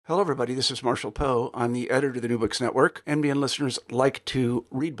Hello, everybody. This is Marshall Poe. I'm the editor of the New Books Network. NBN listeners like to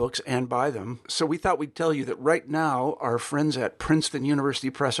read books and buy them. So we thought we'd tell you that right now, our friends at Princeton University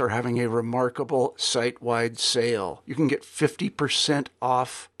Press are having a remarkable site-wide sale. You can get 50%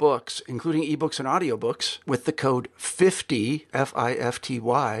 off books, including ebooks and audiobooks, with the code 50,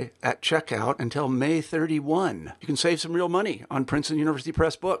 F-I-F-T-Y, at checkout until May 31. You can save some real money on Princeton University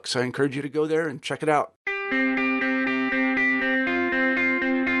Press books. I encourage you to go there and check it out.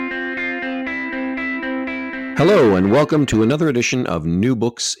 Hello, and welcome to another edition of New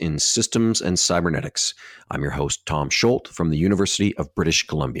Books in Systems and Cybernetics. I'm your host, Tom Scholt, from the University of British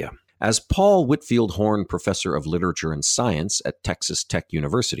Columbia. As Paul Whitfield Horn Professor of Literature and Science at Texas Tech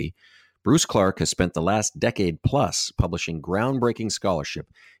University, Bruce Clark has spent the last decade plus publishing groundbreaking scholarship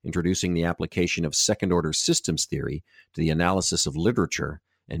introducing the application of second-order systems theory to the analysis of literature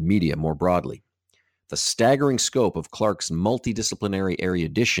and media more broadly. The staggering scope of Clark's multidisciplinary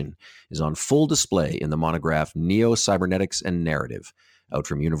erudition is on full display in the monograph Neo-Cybernetics and Narrative, out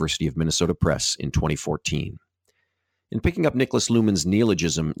from University of Minnesota Press in 2014. In picking up Niklas Luhmann's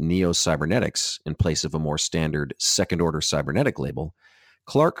neologism Neo-Cybernetics in place of a more standard second-order cybernetic label,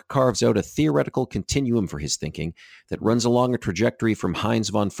 Clark carves out a theoretical continuum for his thinking that runs along a trajectory from Heinz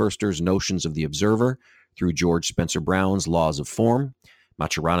von Foerster's notions of the observer through George Spencer Brown's laws of form,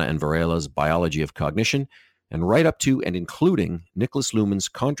 Maturana and Varela's biology of cognition, and right up to and including Niklas Luhmann's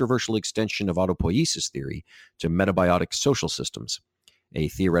controversial extension of autopoiesis theory to metabiotic social systems, a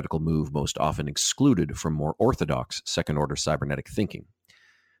theoretical move most often excluded from more orthodox second-order cybernetic thinking.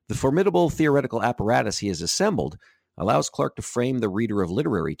 The formidable theoretical apparatus he has assembled allows Clark to frame the reader of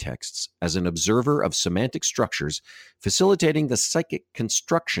literary texts as an observer of semantic structures facilitating the psychic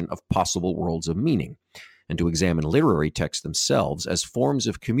construction of possible worlds of meaning, and to examine literary texts themselves as forms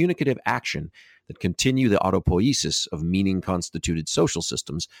of communicative action that continue the autopoiesis of meaning-constituted social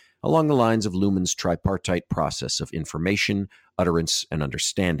systems along the lines of Luhmann's tripartite process of information, utterance, and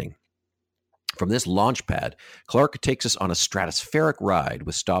understanding. From this launchpad, Clark takes us on a stratospheric ride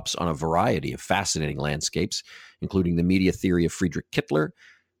with stops on a variety of fascinating landscapes, including the media theory of Friedrich Kittler,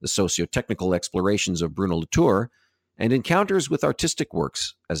 the socio-technical explorations of Bruno Latour, and encounters with artistic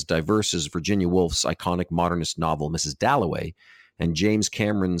works as diverse as Virginia Woolf's iconic modernist novel Mrs. Dalloway and James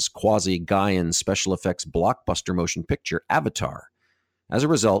Cameron's quasi-Gaian special effects blockbuster motion picture Avatar. As a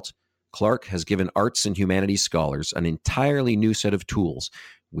result, Clark has given arts and humanities scholars an entirely new set of tools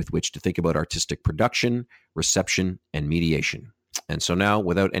with which to think about artistic production, reception, and mediation. And so now,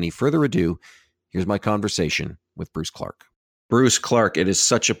 without any further ado, here's my conversation with Bruce Clark. Bruce Clark, it is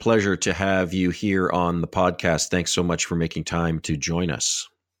such a pleasure to have you here on the podcast. Thanks so much for making time to join us.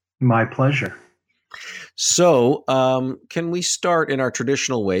 My pleasure. So, can we start in our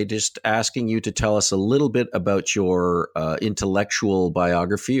traditional way, just asking you to tell us a little bit about your intellectual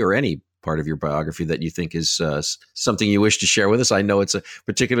biography or any part of your biography that you think is something you wish to share with us? I know it's a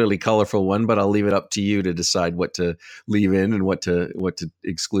particularly colorful one, but I'll leave it up to you to decide what to leave in and what to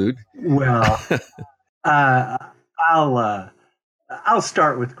exclude. Well, I'll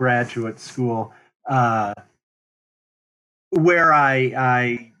start with graduate school, where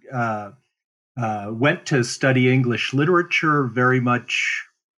I went to study English literature, very much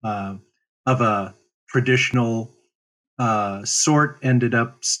of a traditional sort, ended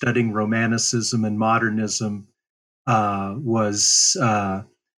up studying Romanticism and modernism, was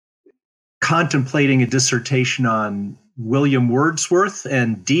contemplating a dissertation on William Wordsworth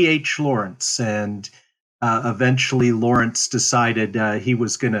and D.H. Lawrence, and eventually Lawrence decided he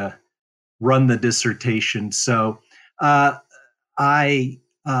was going to run the dissertation. So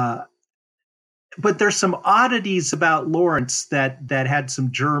but there's some oddities about Lawrence that had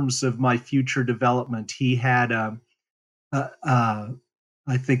some germs of my future development. He had,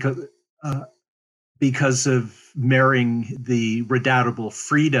 I think, because of marrying the redoubtable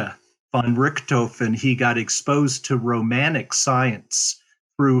Frieda von Richthofen, he got exposed to Romantic science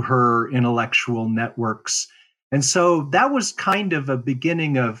through her intellectual networks. And so that was kind of a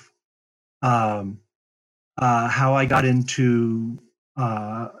beginning of how I got into,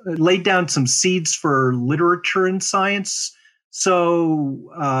 laid down some seeds for literature and science. So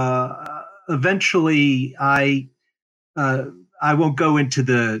eventually I won't go into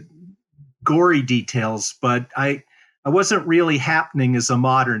the gory details, but I wasn't really happening as a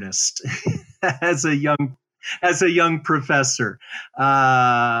modernist as a young professor.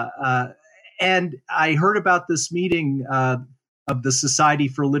 And I heard about this meeting of the Society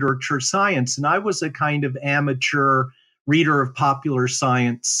for Literature Science, and I was a kind of amateur reader of popular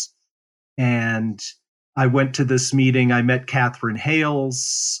science. And I went to this meeting. I met Catherine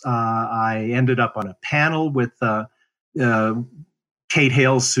Hales. I ended up on a panel with Kate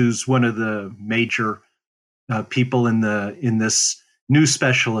Hales, who's one of the major people in this new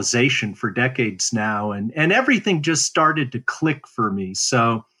specialization for decades now, and everything just started to click for me.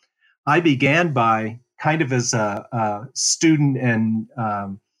 So I began by kind of as a student and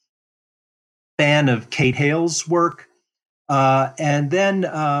fan of Kate Hales' work, and then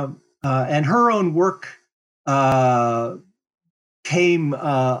and her own work came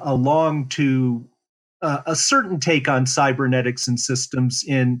along to a certain take on cybernetics and systems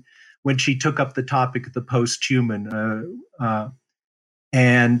in when she took up the topic of the post-human.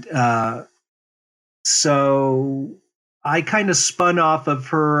 So I kind of spun off of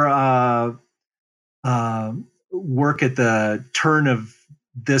her work at the turn of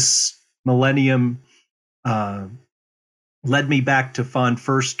this millennium, led me back to von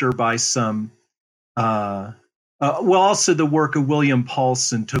Förster by some, also the work of William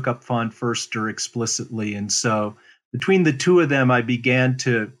Paulson took up von Förster explicitly. And so between the two of them, I began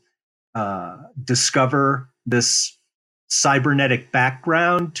to discover this cybernetic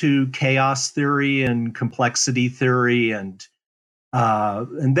background to chaos theory and complexity theory. And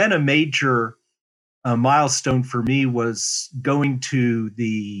then a major milestone for me was going to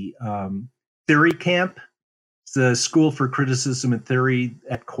the theory camp, the School for Criticism and Theory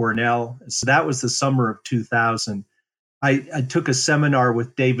at Cornell. So that was the summer of 2000. I took a seminar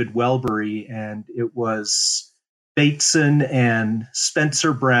with David Welbury, and it was Bateson and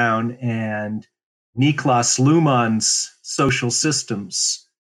Spencer Brown and Niklas Luhmann's Social Systems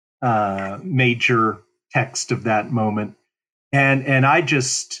major text of that moment. And I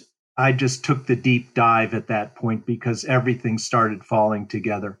just took the deep dive at that point because everything started falling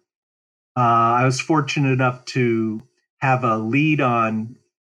together. I was fortunate enough to have a lead on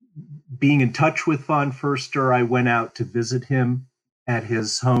being in touch with von Förster. I went out to visit him at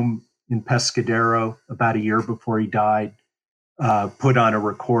his home in Pescadero about a year before he died, put on a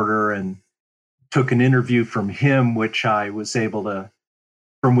recorder and took an interview from him, from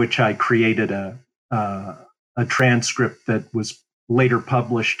which I created a transcript that was later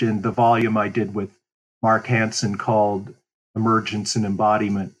published in the volume I did with Mark Hansen called Emergence and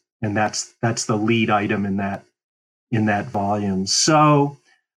Embodiment. And that's the lead item in that volume. So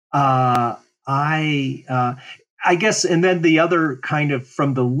I guess, and then the other kind of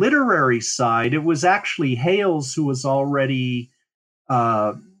from the literary side, it was actually Hales who was already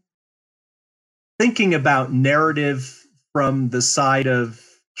thinking about narrative from the side of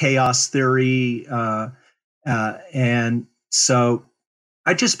chaos theory, and so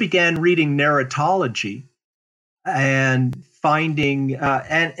I just began reading narratology and finding,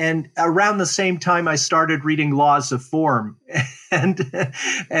 and around the same time I started reading Laws of Form. And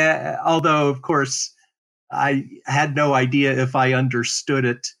although, of course, I had no idea if I understood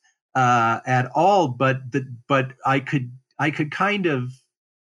it at all, but I could kind of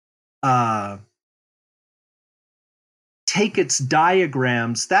take its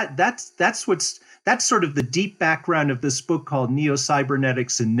diagrams. That's sort of the deep background of this book called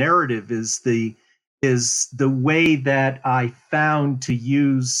Neo-Cybernetics and Narrative is the way that I found to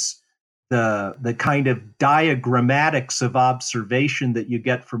use the kind of diagrammatics of observation that you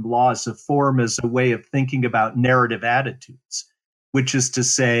get from Laws of Form as a way of thinking about narrative attitudes, which is to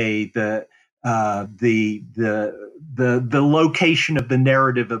say the location of the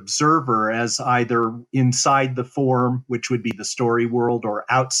narrative observer as either inside the form, which would be the story world, or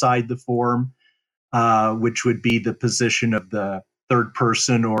outside the form, which would be the position of the third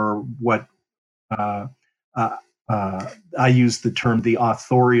person, or what I use the term the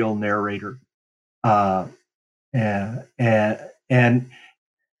authorial narrator, and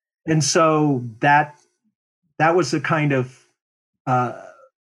so that was a kind of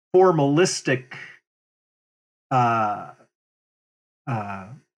formalistic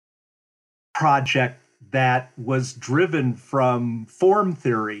project that was driven from form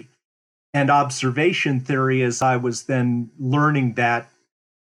theory and observation theory, as I was then learning that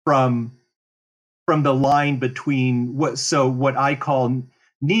from the line between what I call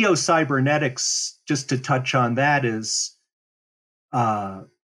neo-cybernetics, just to touch on that, is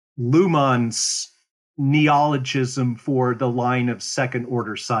Luhmann's neologism for the line of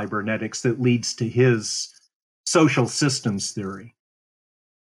second-order cybernetics that leads to his social systems theory.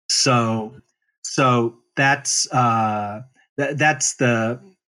 So that's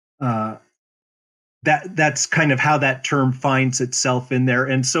that's kind of how that term finds itself in there.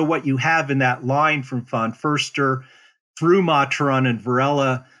 And so what you have in that line from von Förster through Matron and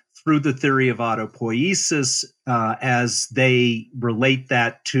Varela, through the theory of autopoiesis, as they relate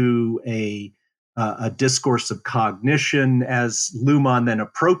that to a discourse of cognition, as Luhmann then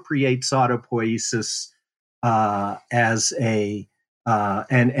appropriates autopoiesis as a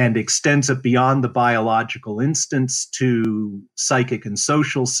and extends it beyond the biological instance to psychic and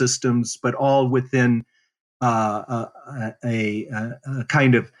social systems, but all within a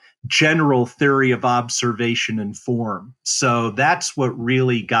kind of general theory of observation and form. So that's what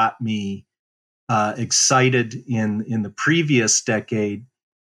really got me excited in the previous decade.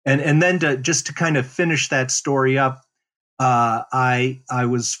 And then to kind of finish that story up, I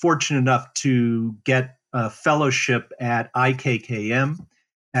was fortunate enough to get a fellowship at IKKM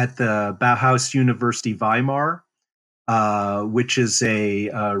at the Bauhaus University Weimar, which is a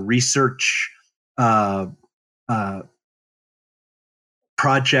research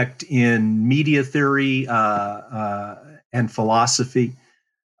project in media theory and philosophy.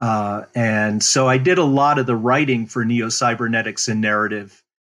 And so I did a lot of the writing for Neo-Cybernetics and Narrative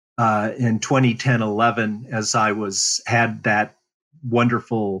in 2010-11, as I had that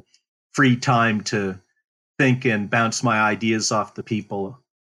wonderful free time to think and bounce my ideas off the people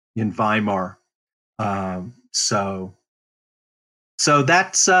in Weimar. So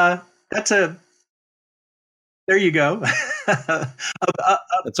that's a there you go.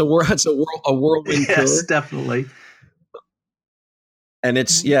 It's a whirlwind tour. Yes, definitely. And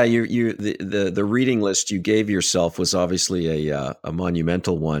it's the reading list you gave yourself was obviously a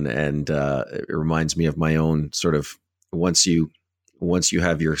monumental one, and it reminds me of my own sort of once you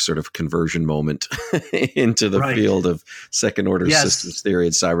have your sort of conversion moment into the field of second order systems theory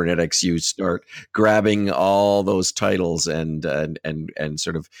and cybernetics, you start grabbing all those titles and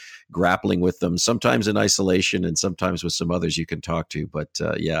sort of grappling with them, sometimes in isolation and sometimes with some others you can talk to. But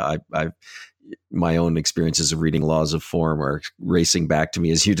I my own experiences of reading Laws of Form are racing back to me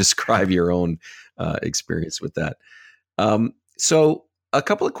as you describe your own experience with that. So a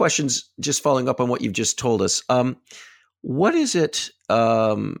couple of questions just following up on what you've just told us. What is it?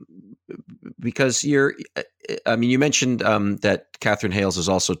 Because you mentioned that Catherine Hales has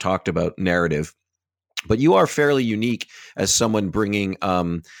also talked about narrative, but you are fairly unique as someone bringing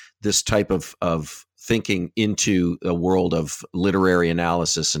this type of thinking into a world of literary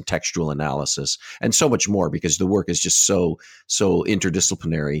analysis and textual analysis and so much more, because the work is just so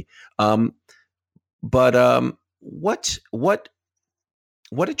interdisciplinary.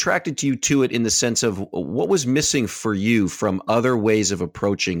 What attracted you to it in the sense of what was missing for you from other ways of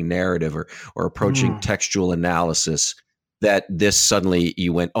approaching narrative or approaching textual analysis that this suddenly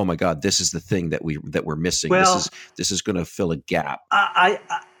you went, oh my God, this is the thing that we're missing. Well, this is going to fill a gap. I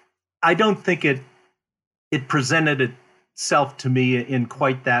don't think it presented itself to me in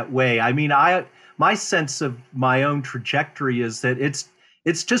quite that way. I mean, my sense of my own trajectory is that it's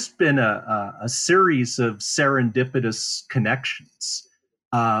just been a series of serendipitous connections.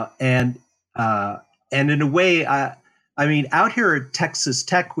 And in a way, I mean, out here at Texas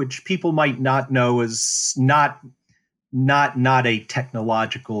Tech, which people might not know is not a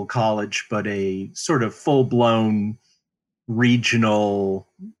technological college, but a sort of full-blown regional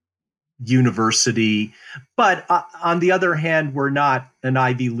university. But on the other hand, we're not an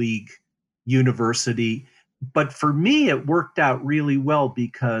Ivy League university. But for me, it worked out really well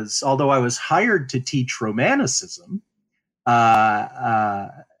because although I was hired to teach Romanticism, way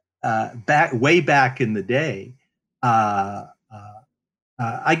back in the day, I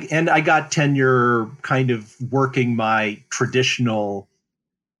got tenure kind of working my traditional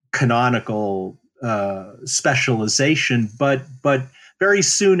canonical specialization, but very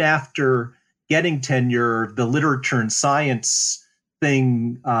soon after getting tenure, the literature and science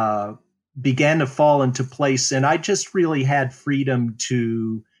thing began to fall into place, and I just really had freedom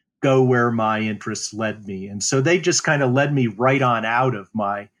to go where my interests led me. And so they just kind of led me right on out of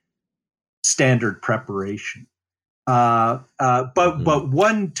my standard preparation. But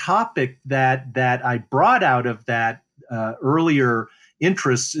one topic that I brought out of that earlier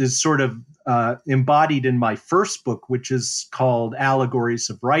interest is sort of embodied in my first book, which is called Allegories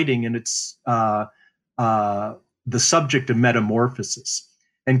of Writing, and it's the subject of metamorphosis.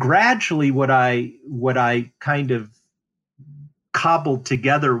 And gradually, what I kind of cobbled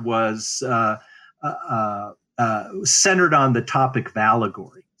together was centered on the topic of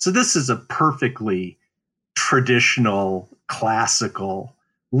allegory. So this is a perfectly traditional, classical,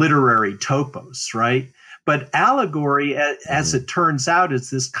 literary topos, right? But allegory, as it turns out,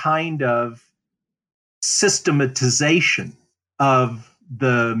 is this kind of systematization of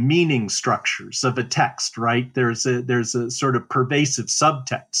the meaning structures of a text, right? There's a sort of pervasive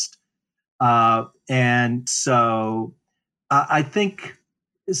subtext. And so I think,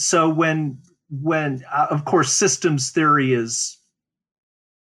 so when of course, systems theory is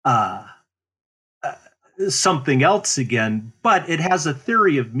something else again, but it has a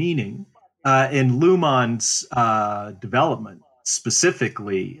theory of meaning in Luhmann's development.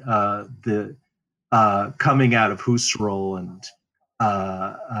 specifically the coming out of Husserl and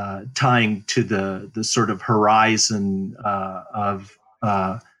tying to the sort of horizon of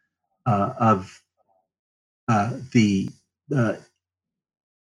the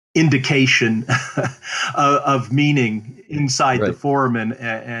indication of meaning inside the form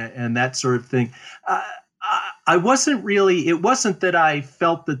and that sort of thing. I wasn't really, it wasn't that I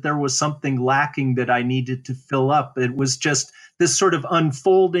felt that there was something lacking that I needed to fill up. It was just this sort of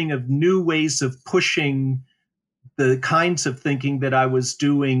unfolding of new ways of pushing the kinds of thinking that I was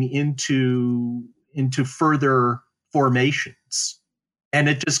doing into further formations. And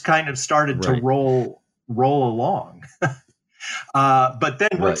it just kind of started to roll along. But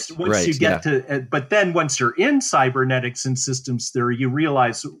then once you get to, but then once you're in cybernetics and systems theory, you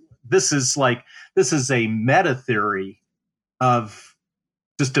realize this is a meta theory of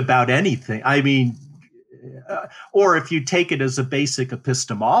just about anything. I mean, or if you take it as a basic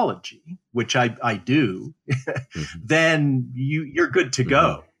epistemology, which I do, then you're good to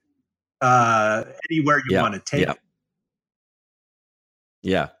go anywhere you want to take it.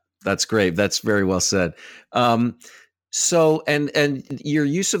 Yeah, that's great. That's very well said. So, and your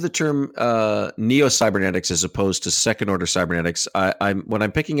use of the term neo-cybernetics as opposed to second-order cybernetics, what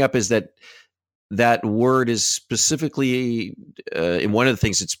I'm picking up is that word is specifically, and one of the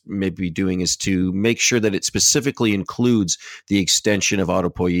things it's maybe doing is to make sure that it specifically includes the extension of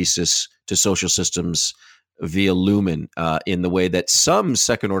autopoiesis to social systems via Luhmann in the way that some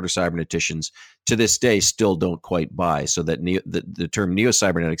second-order cyberneticians to this day still don't quite buy. So that the term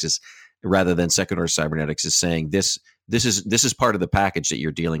neo-cybernetics is, rather than second-order cybernetics, is saying this is part of the package that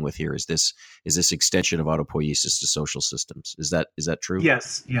you're dealing with here. Is this extension of autopoiesis to social systems? Is that true?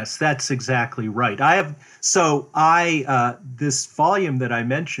 Yes, that's exactly right. This volume that I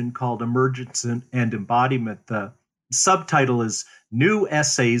mentioned called Emergence and Embodiment, the subtitle is New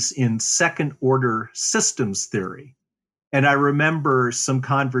Essays in Second-Order Systems Theory. And I remember some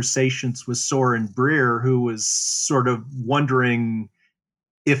conversations with Soren Brier, who was sort of wondering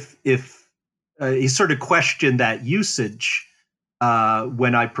if he sort of questioned that usage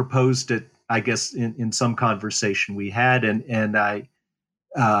when I proposed it, I guess, in some conversation we had, and I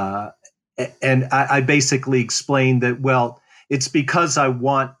basically explained that, well, it's because I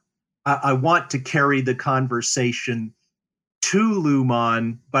want to carry the conversation to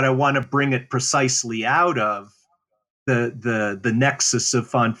Luhmann, but I want to bring it precisely out of the nexus of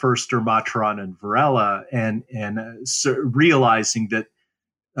von Förster, Matron, and Varela, and realizing that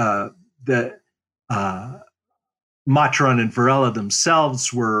Matron and Varela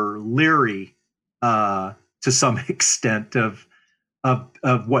themselves were leery to some extent of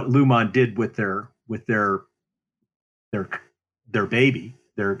what Luhmann did with their baby,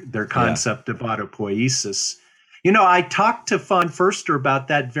 their concept of autopoiesis. You know, I talked to von Förster about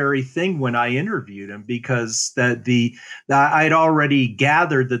that very thing when I interviewed him, because I'd already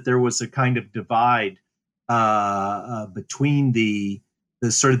gathered that there was a kind of divide between the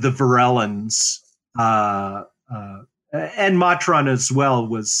sort of the Varelans, and Matron as well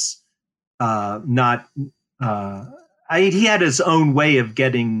was not. He had his own way of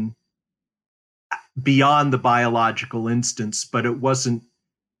getting beyond the biological instance, but it wasn't.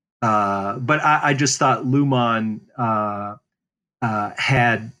 But I just thought Luhmann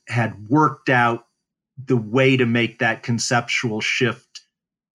had worked out the way to make that conceptual shift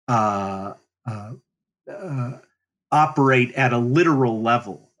operate at a literal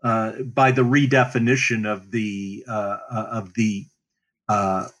level by the redefinition of the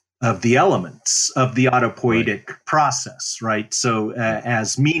elements of the autopoietic process, right? So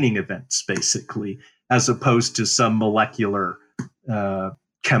as meaning events, basically, as opposed to some molecular,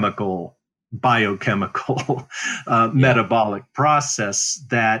 biochemical, metabolic process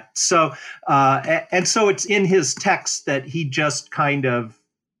that. So it's in his text that he just kind of,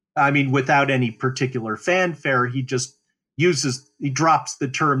 I mean, without any particular fanfare, he just drops the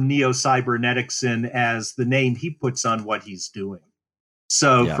term neo-cybernetics in as the name he puts on what he's doing.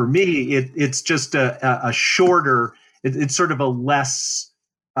 So for me, it's just a shorter, it's sort of a less,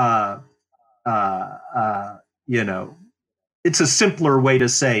 it's a simpler way to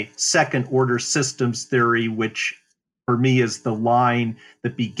say second order systems theory, which for me is the line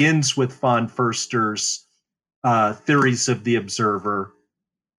that begins with von Förster's theories of the observer,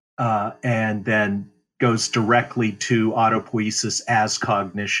 and then goes directly to autopoiesis as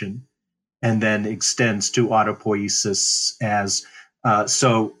cognition, and then extends to autopoiesis as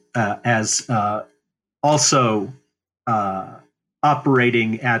also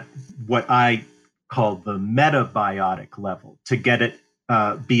operating at what I call the metabiotic level, to get it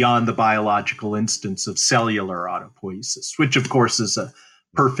beyond the biological instance of cellular autopoiesis, which of course is a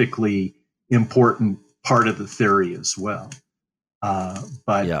perfectly important part of the theory as well.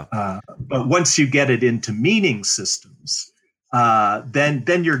 But once you get it into meaning systems,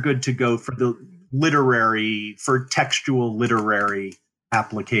 then you're good to go for textual literary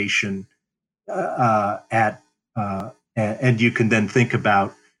application, and you can then think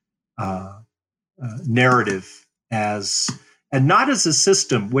about narrative and not as a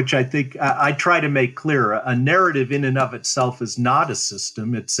system, which I think I try to make clear. A narrative in and of itself is not a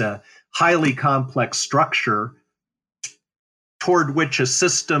system. It's a highly complex structure toward which a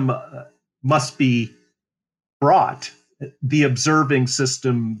system must be brought, the observing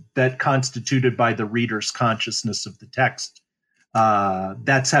system that constituted by the reader's consciousness of the text.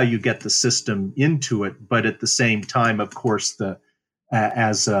 That's how you get the system into it. But at the same time, of course,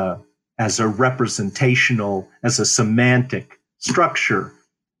 as a representational, as a semantic structure,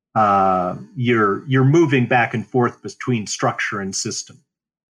 you're moving back and forth between structure and system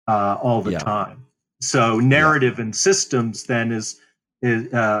all the time. So narrative and systems then is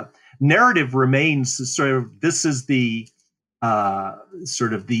narrative remains sort of, this is the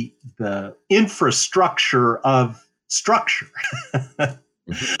sort of the infrastructure of structure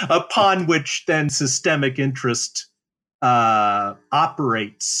upon which then systemic interest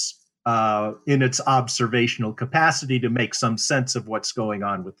operates in its observational capacity to make some sense of what's going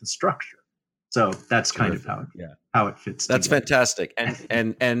on with the structure. So that's kind of how it fits. That's together. Fantastic,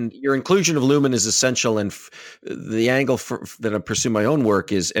 and your inclusion of Luhmann is essential. And the angle that I pursue my own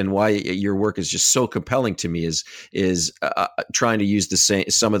work is, and why your work is just so compelling to me, is trying to use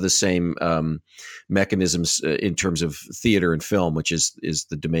some of the same mechanisms in terms of theater and film, which is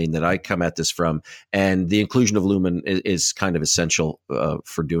the domain that I come at this from. And the inclusion of Luhmann is kind of essential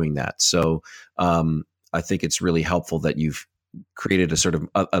for doing that. So I think it's really helpful that you've created a sort of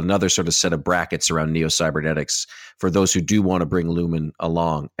another sort of set of brackets around neo-cybernetics for those who do want to bring Luhmann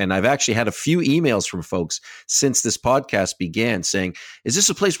along. And I've actually had a few emails from folks since this podcast began saying, is this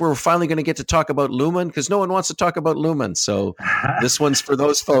a place where we're finally going to get to talk about Luhmann? Because no one wants to talk about Luhmann. So this one's for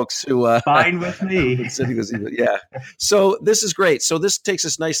those folks who... Fine with me. Yeah. So this is great. So this takes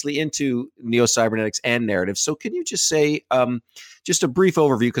us nicely into neo-cybernetics and narrative. So can you just say just a brief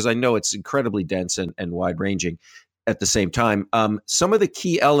overview, because I know it's incredibly dense and wide-ranging, at the same time, some of the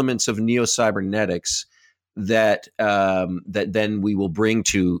key elements of neo-cybernetics that then we will bring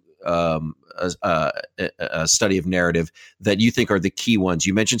to a study of narrative that you think are the key ones.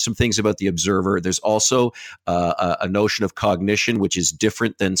 You mentioned some things about the observer. There's also a notion of cognition, which is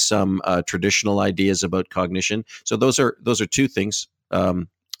different than some traditional ideas about cognition. So those are two things. Sorry,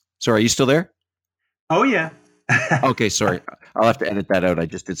 are you still there? Oh yeah. Okay, sorry. I'll have to edit that out. I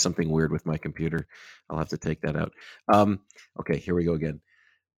just did something weird with my computer. I'll have to take that out. Okay, here we go again.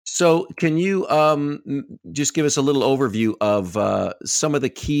 So can you just give us a little overview of some of the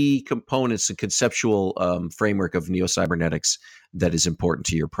key components and conceptual framework of neo-cybernetics that is important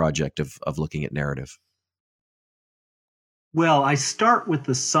to your project of looking at narrative? Well, I start with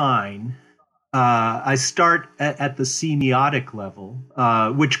the sign. I start at the semiotic level,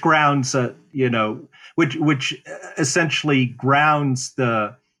 which grounds, which essentially grounds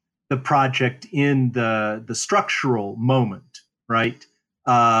the project in the structural moment, right?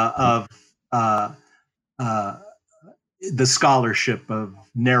 Of the scholarship of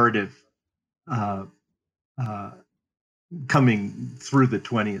narrative coming through the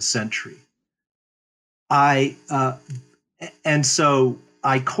 20th century. And so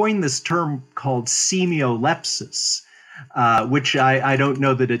I coined this term called semiolepsis, which I don't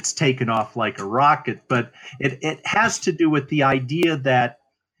know that it's taken off like a rocket, but it has to do with the idea that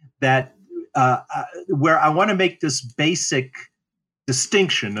where I want to make this basic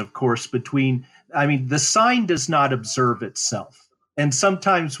distinction, of course, between, the sign does not observe itself. And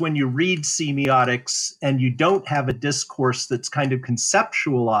sometimes when you read semiotics and you don't have a discourse that's kind of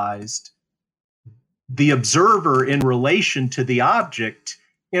conceptualized the observer in relation to the object,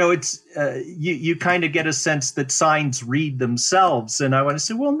 it's you kind of get a sense that signs read themselves. And I want to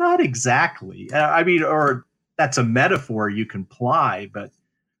say, well, not exactly. Or that's a metaphor you can ply, but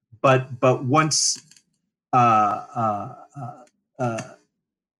once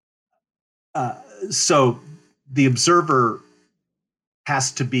so the observer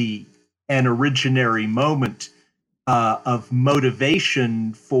has to be an originary moment of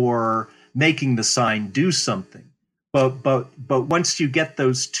motivation for making the sign do something. But once you get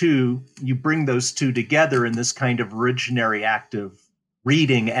those two, you bring those two together in this kind of originary act of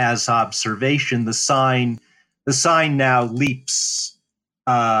reading as observation, the sign now leaps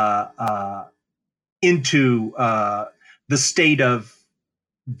into the state of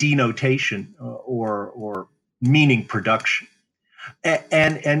denotation or meaning production.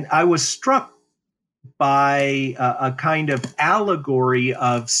 And I was struck by a kind of allegory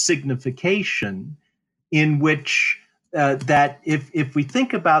of signification in which that if we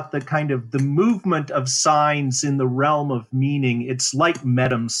think about the kind of the movement of signs in the realm of meaning, it's like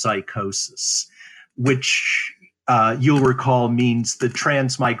metempsychosis, which you'll recall means the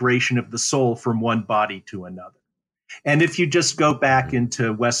transmigration of the soul from one body to another. And if you just go back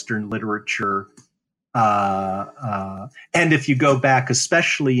into Western literature, and if you go back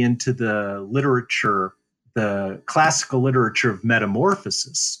especially into the literature, the classical literature of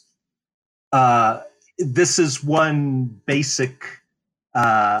metamorphosis, this is one basic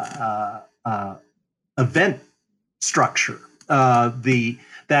event structure.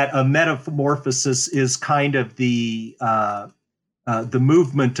 That a metamorphosis is kind of the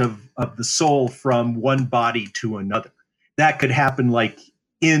movement of the soul from one body to another. That could happen like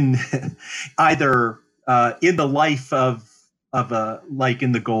in either in the life of like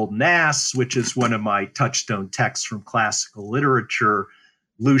in the Golden Ass, which is one of my touchstone texts from classical literature.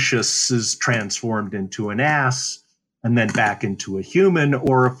 Lucius is transformed into an ass and then back into a human.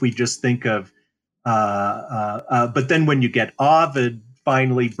 Or if we just think of, but then when you get Ovid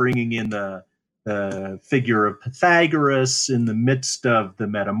finally bringing in the figure of Pythagoras in the midst of the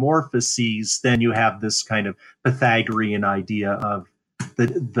metamorphoses, then you have this kind of Pythagorean idea of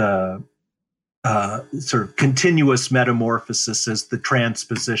the sort of continuous metamorphosis as the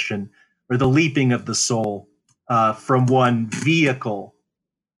transposition or the leaping of the soul from one vehicle,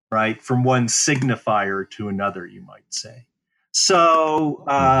 right, from one signifier to another, you might say. So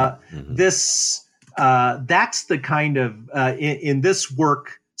this that's the kind of in this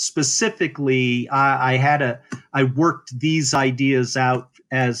work specifically, I worked these ideas out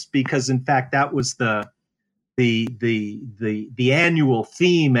as because in fact that was the annual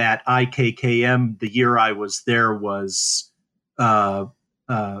theme at IKKM the year I was there was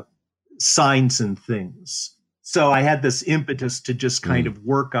signs and things. So I had this impetus to just kind of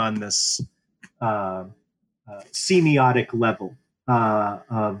work on this semiotic level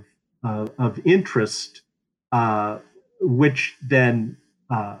of interest, which then,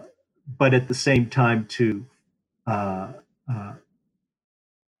 but at the same time to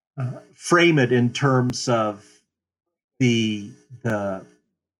frame it in terms of the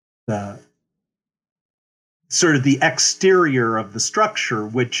sort of the exterior of the structure,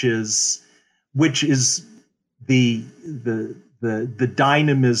 which is the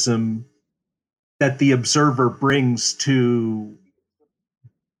dynamism that the observer brings to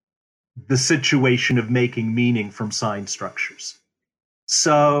the situation of making meaning from sign structures.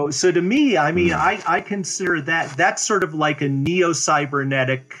 So to me, I mean, I consider that's sort of like a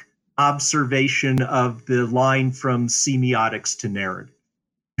neo-cybernetic observation of the line from semiotics to narrative.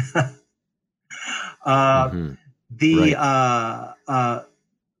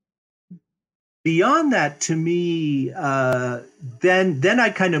 Beyond that, to me, then I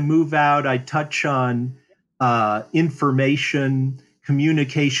kind of move out. I touch on information,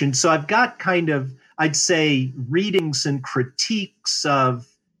 communication. So I've got kind of, I'd say, readings and critiques of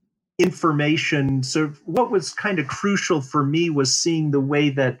information. So what was kind of crucial for me was seeing the way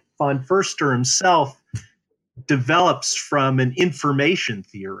that von Förster himself develops from an information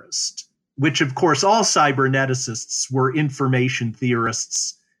theorist, which of course all cyberneticists were information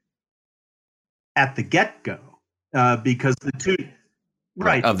theorists at the get-go, because the two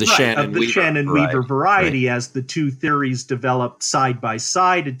of the Shannon-Weaver variety, as the two theories developed side by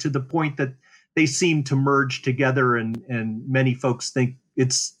side, and to the point that they seem to merge together, and many folks think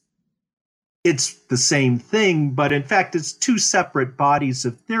it's the same thing, but in fact it's two separate bodies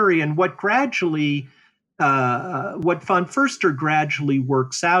of theory. And what von Förster gradually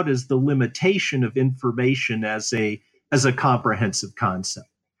works out is the limitation of information as a comprehensive concept.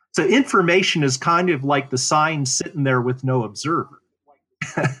 So information is kind of like the sign sitting there with no observer.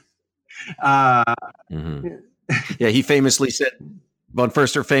 Yeah, he famously said, von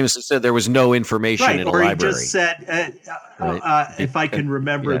Förster famously said there was no information in a library. Or he just said, if I can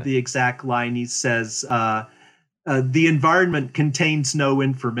remember the exact line, he says, the environment contains no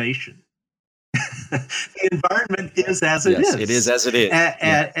information. The environment is as it is. It is as it is.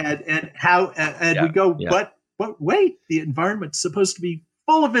 We go, but wait, the environment's supposed to be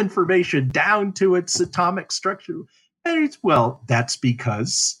full of information down to its atomic structure. And that's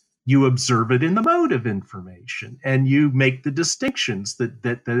because you observe it in the mode of information, and you make the distinctions that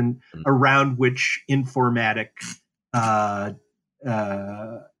then around which informatic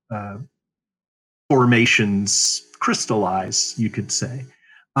formations crystallize, you could say.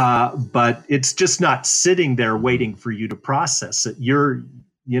 But it's just not sitting there waiting for you to process it. You're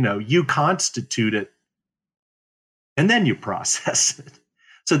you constitute it and then you process it.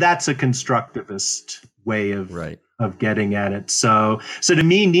 So that's a constructivist way of getting at it. So to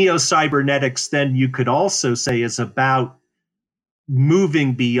me, neo-cybernetics, then you could also say, is about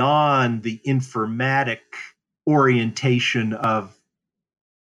moving beyond the informatic orientation of,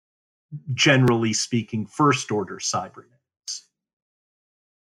 generally speaking, first-order cybernetics.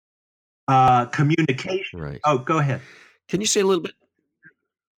 Communication. Right. Oh, go ahead. Can you say a little bit?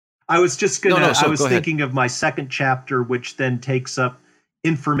 I was just going to, I was thinking ahead. of my second chapter, which then takes up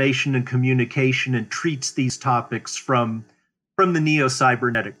information and communication and treats these topics from the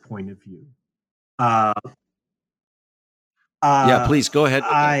neo-cybernetic point of view. Yeah, please go ahead.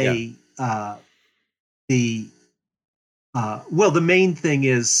 The main thing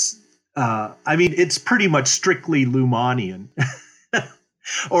is, it's pretty much strictly Lumanian,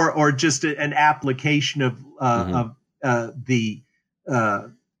 or just an application of the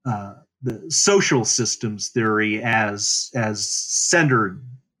social systems theory as centered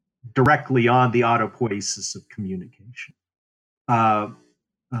directly on the autopoiesis of communication. But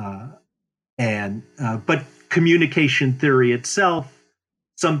communication theory itself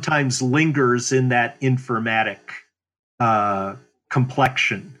sometimes lingers in that informatic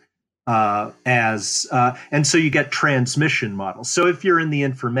complexion and so you get transmission models. So if you're in the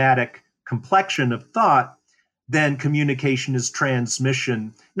informatic complexion of thought, then communication is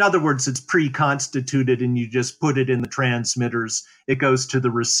transmission. In other words, it's pre-constituted and you just put it in the transmitters. It goes to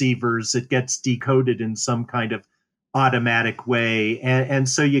the receivers. It gets decoded in some kind of automatic way. And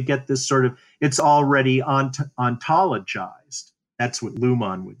so you get this sort of, it's already ontologized. That's what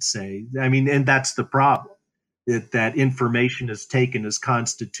Luhmann would say. And that's the problem, that information is taken as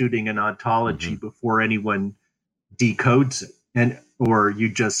constituting an ontology before anyone decodes it.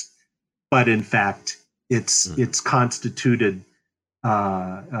 But in fact, it's constituted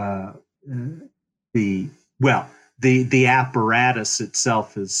the apparatus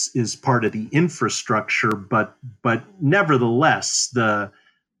itself is part of the infrastructure, but nevertheless the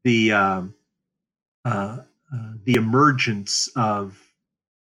emergence of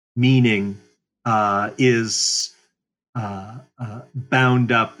meaning is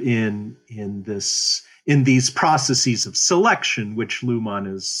bound up in these processes of selection, which Luhmann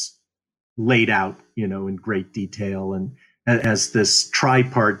has laid out, in great detail, and as this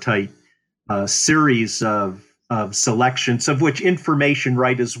tripartite series of selections, of which information,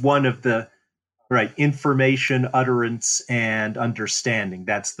 is one of the information, utterance, and understanding.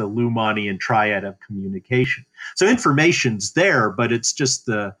 That's the Luhmannian triad of communication. So information's there, but it's just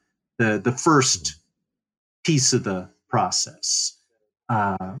the first piece of the process.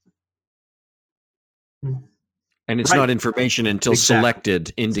 And it's not information until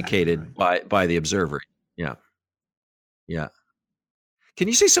selected, indicated by the observer. Yeah. Yeah. Can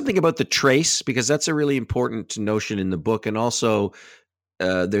you say something about the trace? Because that's a really important notion in the book. And also,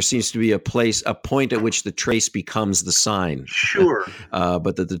 there seems to be a point at which the trace becomes the sign. Sure.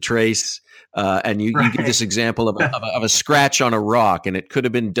 But that the trace, and you give this example of a scratch on a rock, and it could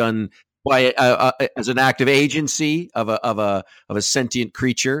have been done by as an act of agency of a sentient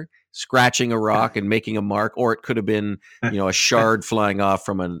creature scratching a rock and making a mark, or it could have been, a shard flying off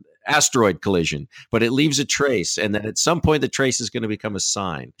from an asteroid collision, but it leaves a trace, and then at some point the trace is going to become a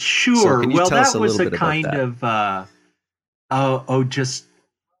sign. Sure. So can you tell us that was a kind of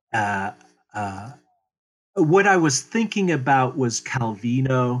what I was thinking about was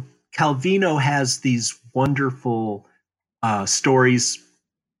Calvino. Calvino has these wonderful stories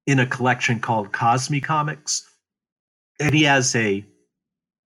in a collection called Cosmicomics, and he has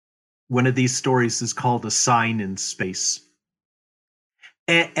one of these stories is called A Sign in Space.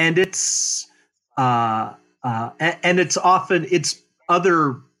 And it's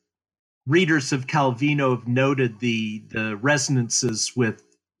other readers of Calvino have noted the resonances with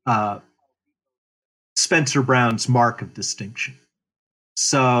Spencer Brown's mark of distinction.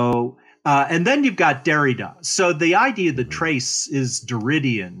 So, and then you've got Derrida. So the idea of the trace is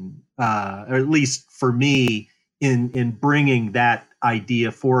Derridian, or at least for me, in bringing that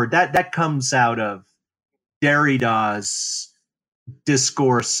idea forward. That comes out of Derrida's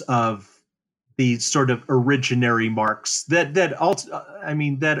discourse of these sort of originary marks that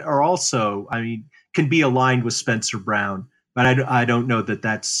are also can be aligned with Spencer Brown, but I don't know that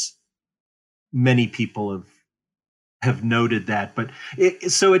that's many people have noted that. But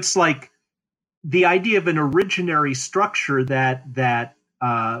so it's like the idea of an originary structure that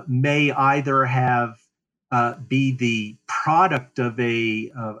may either have be the product of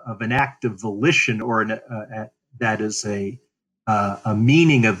an act of volition, or that is a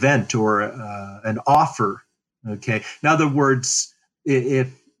meaning event, or an offer. Okay. In other words,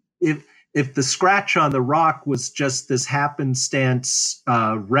 if the scratch on the rock was just this happenstance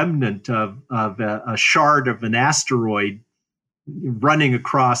remnant of a shard of an asteroid running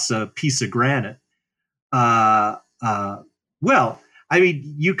across a piece of granite, well, I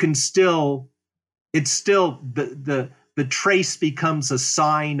mean, you can still, it's still the trace becomes a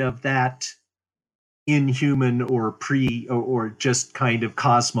sign of that inhuman or just kind of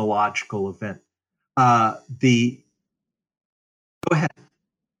cosmological event. Go ahead.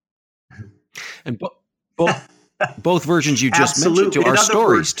 And both versions you just Absolutely. mentioned are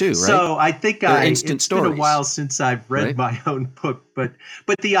stories too, right? So I think it's been a while since I've read my own book, but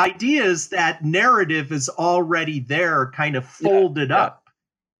the idea is that narrative is already there, kind of folded up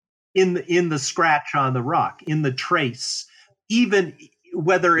in the scratch on the rock, in the trace, even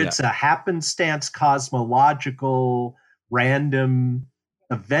whether it's a happenstance, cosmological, random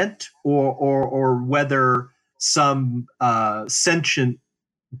event, or whether some sentient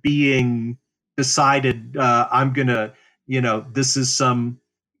being decided I'm gonna, this is some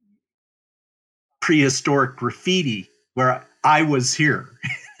prehistoric graffiti where I was here.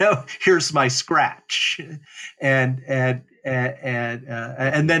 Here's my scratch, and then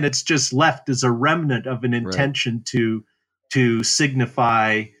it's just left as a remnant of an intention to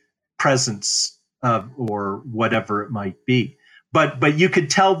signify presence of or whatever it might be. But you could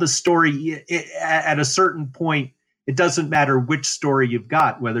tell the story at a certain point. It doesn't matter which story you've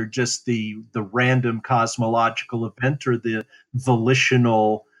got, whether just the random cosmological event or the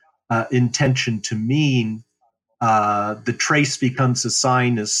volitional intention to mean. The trace becomes a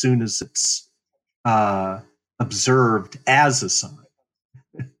sign as soon as it's observed as a sign.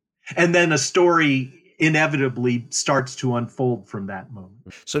 And then a story inevitably starts to unfold from that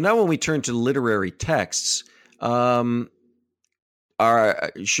moment. So now when we turn to literary texts,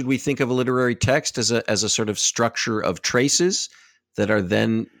 should we think of a literary text as a sort of structure of traces that are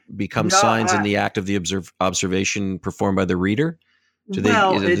then become signs in the act of the observation performed by the reader? Do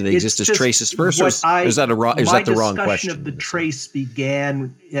they exist as traces first, or is that the wrong question? My discussion of the trace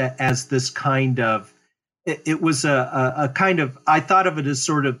began as this kind of, it was a kind of, I thought of it as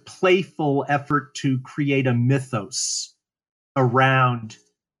sort of playful effort to create a mythos around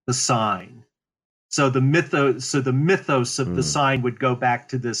the sign. So the mythos of the sign would go back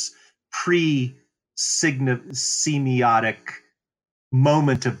to this pre-semiotic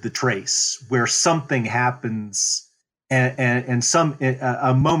moment of the trace where something happens and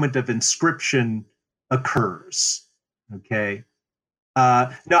a moment of inscription occurs. Okay. So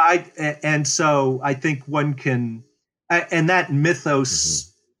I think one can, and that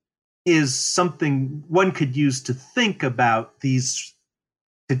mythos is something one could use to think about these,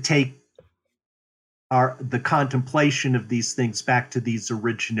 to take the contemplation of these things back to these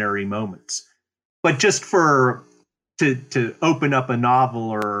originary moments. But just to open up a novel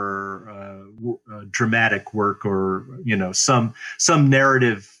or a dramatic work or some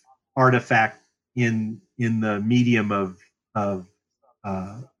narrative artifact in the medium of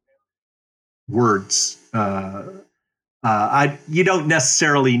words, you don't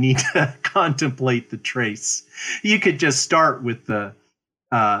necessarily need to contemplate the trace. You could just start with the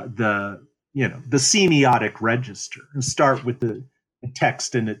semiotic register and start with the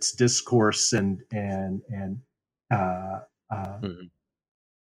text and its discourse and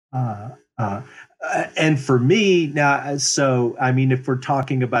for me now, so I mean, if we're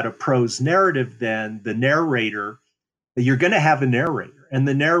talking about a prose narrative, then the narrator, you're going to have a narrator, and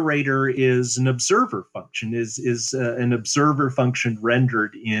the narrator is an observer function, is an observer function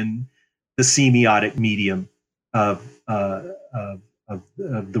rendered in the semiotic medium of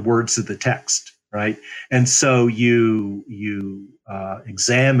the words of the text, right? And so you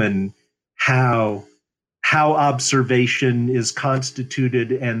examine how observation is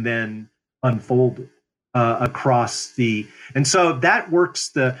constituted and then unfolded across and so that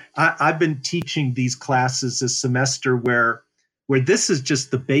works. I've been teaching these classes this semester where this is just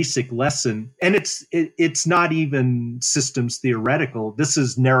the basic lesson, and it's not even systems theoretical. This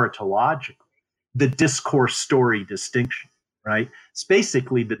is narratological, the discourse story distinction, right? It's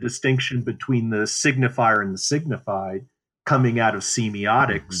basically the distinction between the signifier and the signified coming out of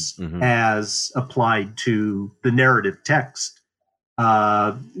semiotics as applied to the narrative text.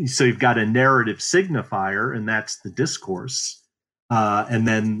 So you've got a narrative signifier, and that's the discourse. And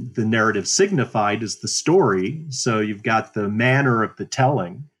then the narrative signified is the story. So you've got the manner of the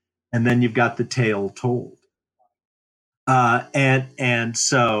telling, and then you've got the tale told. And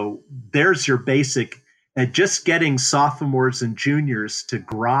so there's your basic, and just getting sophomores and juniors to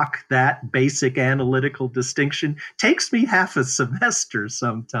grok that basic analytical distinction takes me half a semester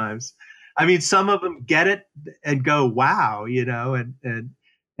sometimes. I mean, some of them get it and go, wow, and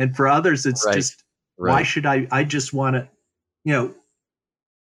for others, it's just, why should I just want to,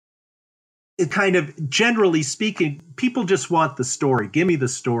 it kind of, generally speaking, people just want the story. Give me the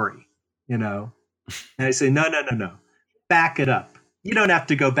story, And I say, no. Back it up. You don't have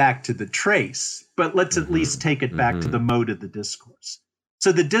to go back to the trace, but let's at least take it back to the mode of the discourse.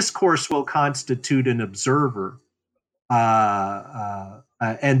 So the discourse will constitute an observer.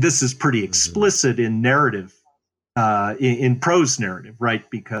 And this is pretty explicit in narrative, in prose narrative, right?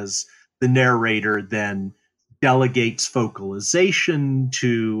 Because the narrator then delegates vocalization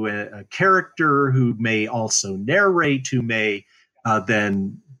to a character who may also narrate, who may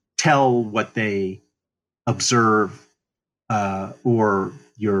then tell what they observe, or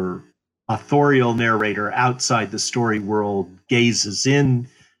your authorial narrator outside the story world gazes in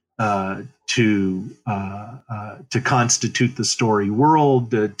to constitute the story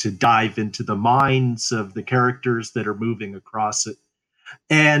world, to dive into the minds of the characters that are moving across it,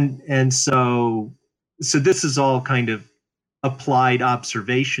 and so this is all kind of applied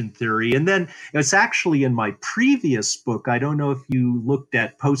observation theory. And then it's actually in my previous book. I don't know if you looked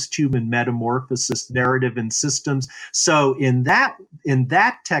at Post-Human Metamorphosis, Narrative and Systems. So in that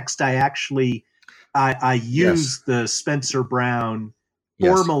text, I actually I use the Spencer Brown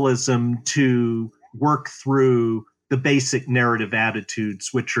formalism to work through the basic narrative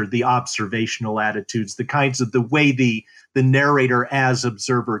attitudes, which are the observational attitudes, the kinds of the way the narrator as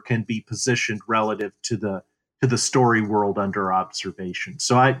observer can be positioned relative to the story world under observation.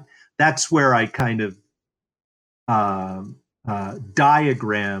 So that's where I kind of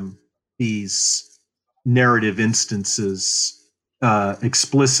diagram these narrative instances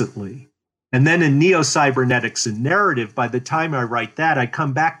explicitly. And then in Neo-Cybernetics and Narrative, by the time I write that, I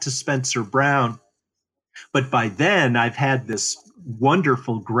come back to Spencer Brown. But by then, I've had this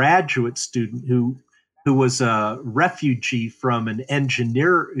wonderful graduate student who was a refugee from an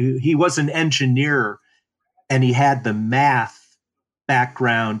engineer. He was an engineer, and he had the math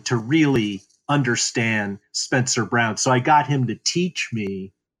background to really understand Spencer Brown. So I got him to teach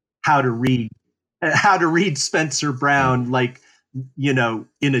me how to read Spencer Brown, like, in a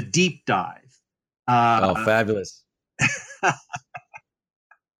deep dive. Fabulous.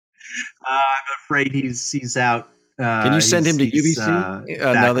 I'm afraid he's out. Can you send him to UBC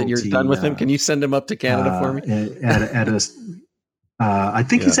now that you're done with him? Can you send him up to Canada for me? I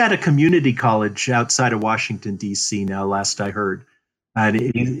think he's at a community college outside of Washington, D.C. now, last I heard. But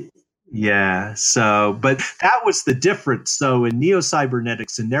that was the difference. So in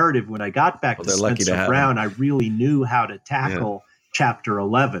Neo-Cybernetics and Narrative, when I got back to Spencer Brown, I really knew how to tackle Chapter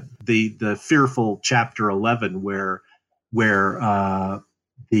 11, the fearful Chapter 11, where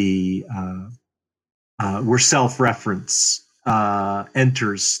self-reference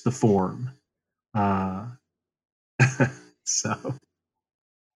enters the form. So,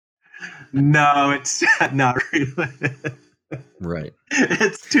 no, it's not really. Right.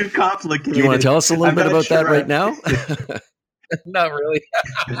 It's too complicated. Do you want to tell us a little bit about that right now? Not really.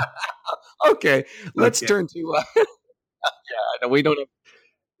 Okay, let's turn to. No, we don't have.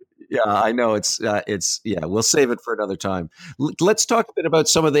 Yeah, I know it's we'll save it for another time. Let's talk a bit about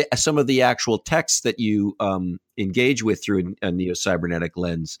some of the actual texts that you engage with through a neo-cybernetic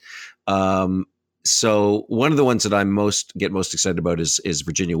lens. So one of the ones that I get most excited about is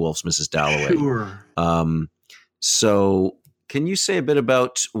Virginia Woolf's Mrs. Dalloway. Sure. So can you say a bit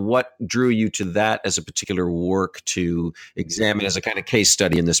about what drew you to that as a particular work to examine as a kind of case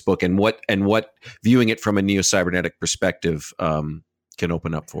study in this book, and what viewing it from a neo-cybernetic perspective can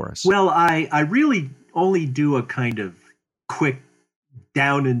open up for us? Well, I really only do a kind of quick,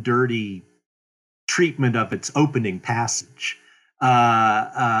 down and dirty treatment of its opening passage,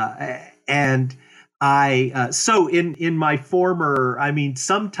 and so in my former, I mean,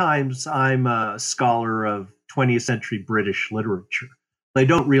 sometimes I'm a scholar of 20th century British literature. I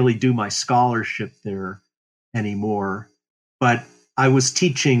don't really do my scholarship there anymore, but I was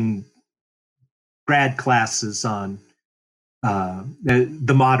teaching grad classes on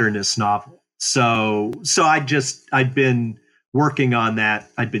the modernist novel. So I'd been working on that.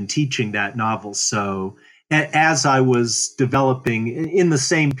 I'd been teaching that novel. So as I was developing in the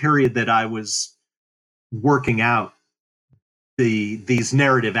same period that I was working out these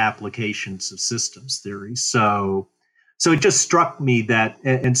narrative applications of systems theory. So it just struck me that,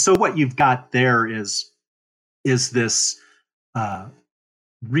 and so what you've got there is this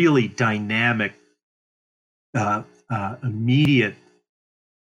really dynamic, immediate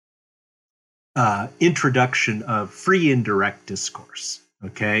introduction of free indirect discourse.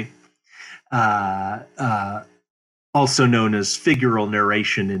 Okay. also known as figural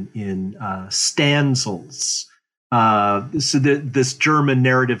narration in Stanzels. This German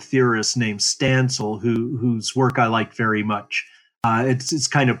narrative theorist named Stanzel, whose work I like very much. It's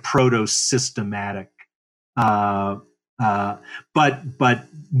kind of proto-systematic, but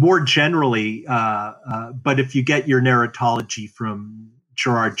more generally, but if you get your narratology from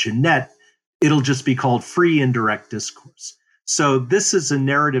Gerard Genette, it'll just be called free indirect discourse. So this is a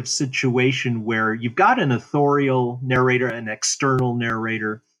narrative situation where you've got an authorial narrator, an external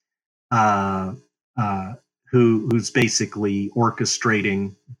narrator, who's basically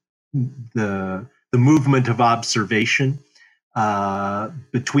orchestrating the movement of observation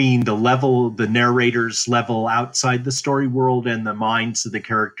between the narrator's level outside the story world and the minds of the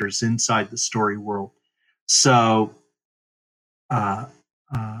characters inside the story world. So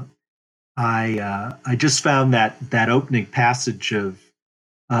I just found that opening passage of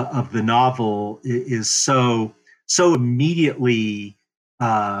the novel is so immediately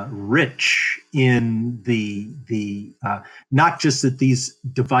rich in the not just that these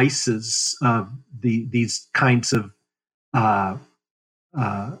devices, these kinds of and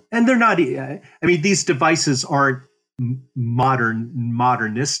they're not. I mean, these devices aren't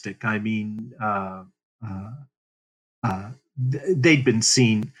modernistic. I mean, they'd been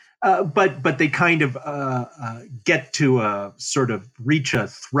seen. But they kind of get to a sort of reach a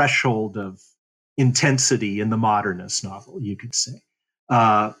threshold of intensity in the modernist novel, you could say.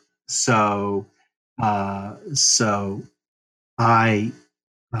 So I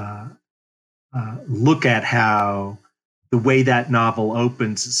look at how the way that novel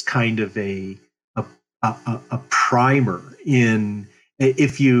opens is kind of a primer.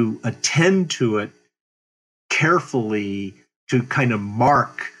 If you attend to it carefully, to kind of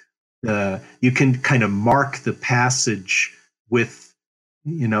you can kind of mark the passage with,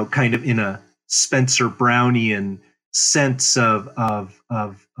 kind of in a Spencer Brownian sense of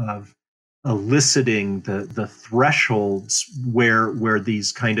eliciting the thresholds where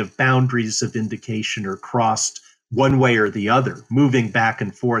these kind of boundaries of indication are crossed one way or the other, moving back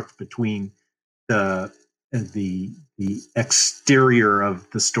and forth between the exterior of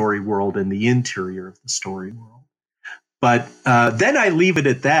the story world and the interior of the story world. But then I leave it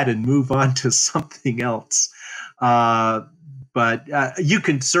at that and move on to something else. But you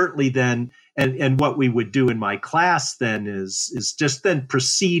can certainly then, and what we would do in my class then is just then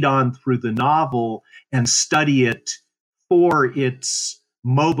proceed on through the novel and study it for its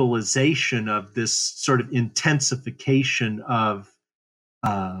mobilization of this sort of intensification of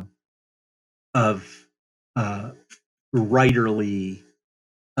writerly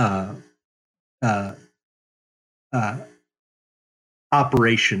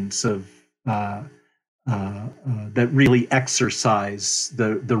operations of that really exercise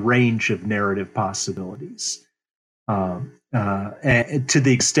the range of narrative possibilities, to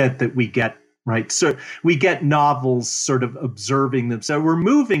the extent that we get right. So we get novels sort of observing them. So we're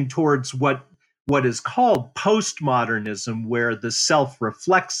moving towards what is called postmodernism, where the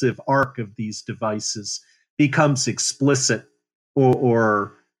self-reflexive arc of these devices becomes explicit,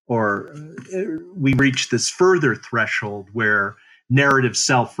 or we reach this further threshold where narrative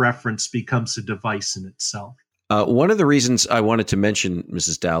self-reference becomes a device in itself. One of the reasons I wanted to mention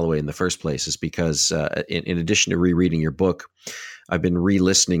Mrs. Dalloway in the first place is because in addition to rereading your book, I've been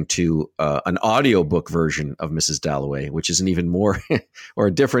re-listening to an audiobook version of Mrs. Dalloway, which is an even more or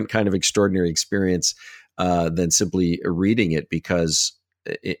a different kind of extraordinary experience than simply reading it, because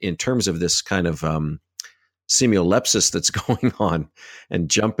in terms of this kind of semiolepsis that's going on and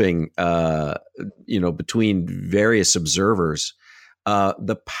jumping, between various observers,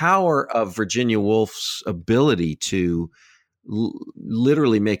 the power of Virginia Woolf's ability to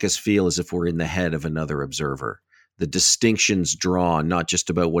literally make us feel as if we're in the head of another observer. The distinctions drawn, not just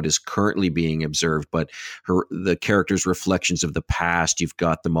about what is currently being observed, but the characters' reflections of the past. You've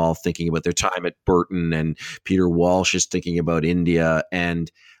got them all thinking about their time at Burton, and Peter Walsh is thinking about India.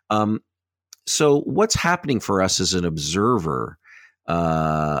 And so what's happening for us as an observer,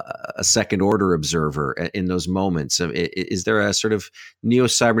 a second order observer in those moments? Is there a sort of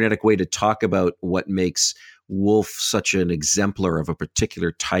neo-cybernetic way to talk about what makes Woolf such an exemplar of a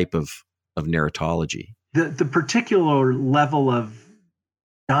particular type of narratology? The particular level of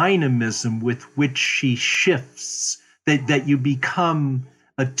dynamism with which she shifts, that you become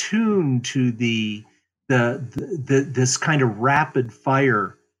attuned to this kind of rapid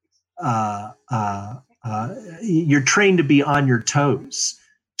fire. You're trained to be on your toes,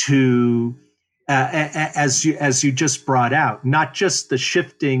 to as you just brought out, not just the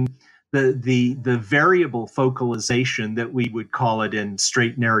shifting, the variable focalization that we would call it in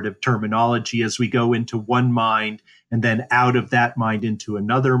straight narrative terminology, as we go into one mind and then out of that mind into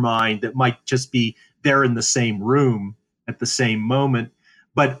another mind that might just be there in the same room at the same moment.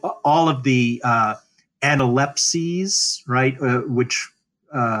 But all of the analepsies, right, which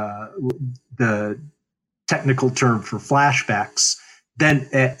the technical term for flashbacks, then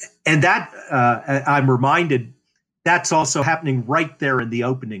and that I'm reminded that's also happening right there in the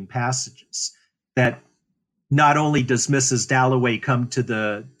opening passages. That not only does Mrs. Dalloway come to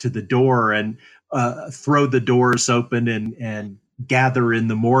the door and throw the doors open and gather in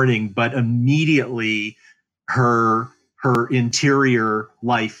the morning, but immediately her interior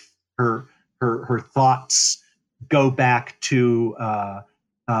life, her thoughts go back to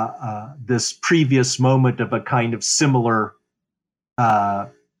this previous moment of a kind of similar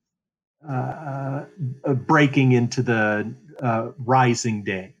breaking into the rising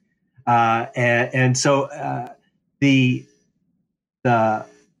day, and so I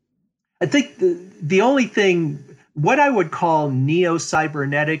think the only thing, what I would call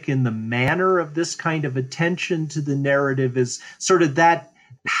neo-cybernetic in the manner of this kind of attention to the narrative, is sort of that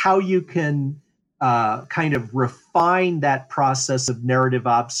how you can kind of refine that process of narrative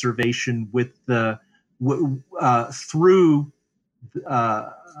observation with the through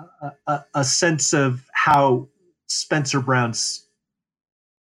a sense of how Spencer Brown's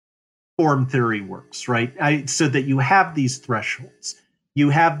form theory works, right? So that you have these thresholds, you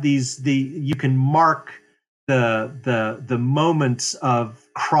have you can mark the moments of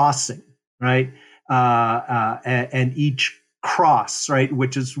crossing, right? And each cross, right,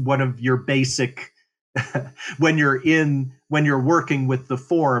 which is one of your basic when you're working with the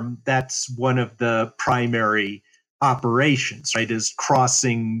form, that's one of the primary operations, right, is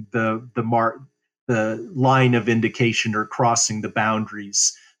crossing the line of indication, or crossing the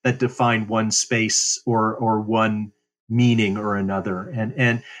boundaries that define one space or one meaning or another.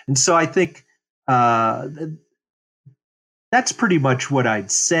 And so I think that's pretty much what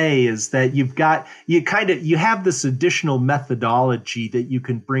I'd say, is that you have this additional methodology that you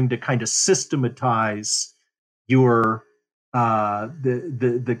can bring to kind of systematize your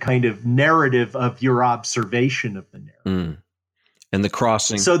the kind of narrative of your observation of the narrative. And the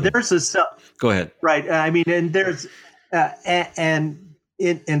crossing. So there's go ahead. Right. I mean, and there's and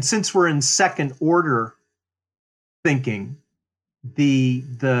since we're in second order thinking, the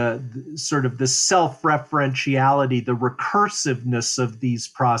sort of the self-referentiality, the recursiveness of these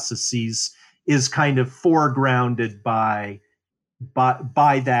processes is kind of foregrounded by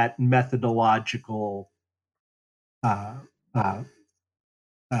that methodological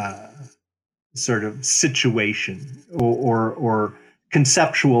sort of situation or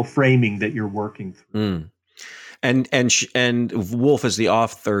conceptual framing that you're working through. And Woolf, as the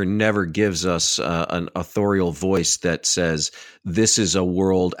author, never gives us an authorial voice that says this is a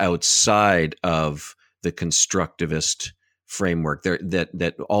world outside of the constructivist framework.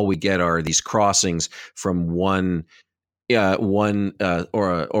 That all we get are these crossings from one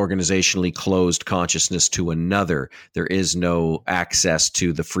organizationally closed consciousness to another. There is no access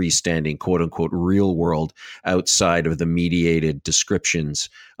to the freestanding, quote unquote, real world outside of the mediated descriptions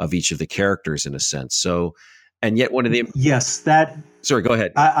of each of the characters, in a sense. So, and yet one of the sorry, go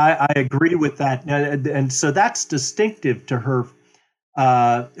ahead. I agree with that, and so that's distinctive to her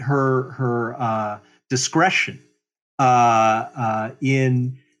discretion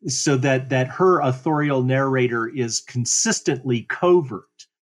in. So that her authorial narrator is consistently covert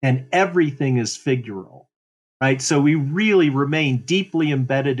and everything is figural, right? So we really remain deeply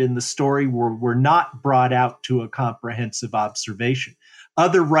embedded in the story, where we're not brought out to a comprehensive observation.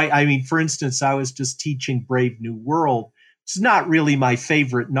 For instance, I was just teaching Brave New World. It's not really my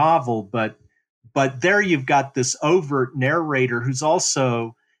favorite novel, but there you've got this overt narrator who's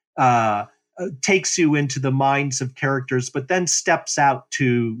also takes you into the minds of characters, but then steps out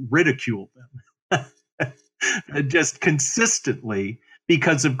to ridicule them just consistently,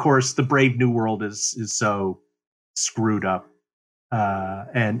 because of course the Brave New World is so screwed up,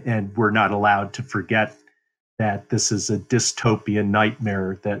 and we're not allowed to forget that this is a dystopian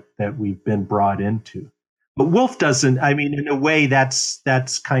nightmare that we've been brought into. But Woolf doesn't. I mean, in a way, that's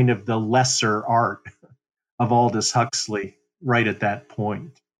kind of the lesser art of Aldous Huxley right at that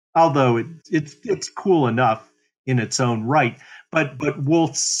point. Although it's cool enough in its own right, but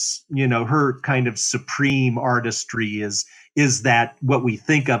Woolf's, her kind of supreme artistry is that what we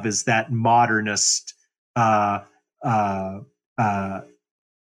think of as that modernist kind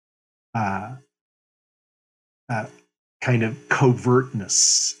of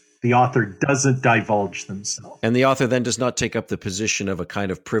covertness The author doesn't divulge themselves. And the author then does not take up the position of a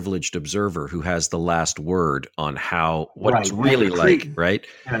kind of privileged observer who has the last word on what it's really like, right?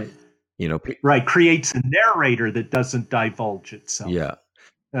 Right. You know, right. Creates a narrator that doesn't divulge itself. Yeah.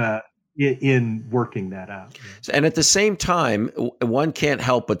 In working that out. And at the same time, one can't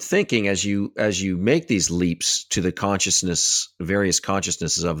help but thinking as you make these leaps to the various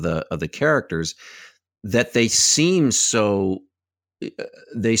consciousnesses of the characters, that they seem so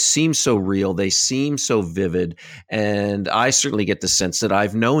real, they seem so vivid, and I certainly get the sense that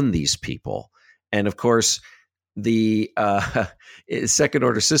I've known these people. And of course, the second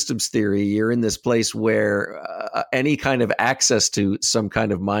order systems theory, you're in this place where any kind of access to some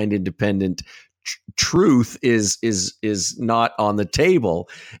kind of mind independent truth is not on the table,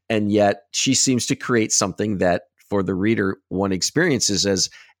 and yet she seems to create something that for the reader one experiences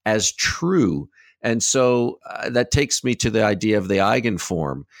as true. And so that takes me to the idea of the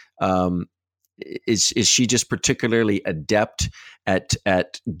eigenform. Is she just particularly adept at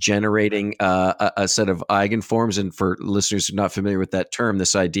generating a set of eigenforms? And for listeners who are not familiar with that term,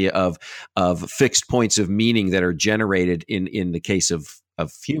 this idea of fixed points of meaning that are generated in the case of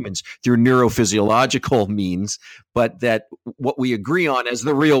humans through neurophysiological means, but that what we agree on as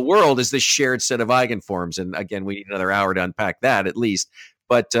the real world is this shared set of eigenforms. And again, we need another hour to unpack that at least.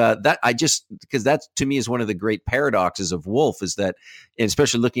 But because that to me is one of the great paradoxes of Woolf, is that, and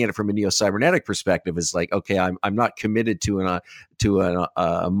especially looking at it from a neo-cybernetic perspective, is like, okay, I'm not committed to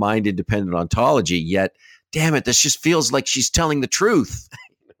a mind independent ontology, yet, damn it, this just feels like she's telling the truth.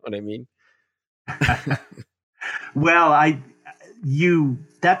 You know what I mean? Well,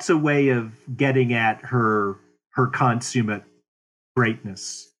 that's a way of getting at her consummate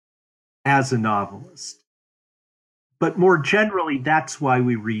greatness as a novelist. But more generally, that's why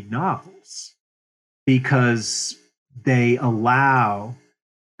we read novels, because they allow,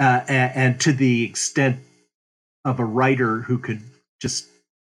 and to the extent of a writer who could just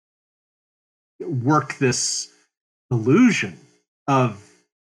work this illusion of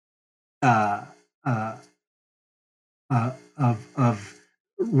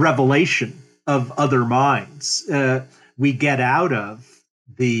revelation of other minds, we get out of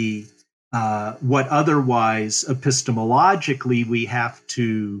the what otherwise epistemologically we have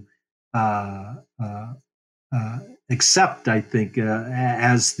to accept, I think,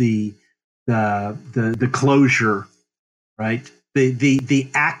 as the closure, right? The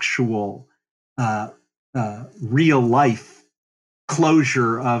actual real life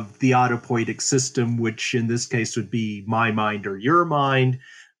closure of the autopoietic system, which in this case would be my mind or your mind.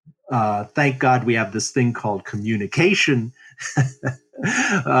 Thank God we have this thing called communication,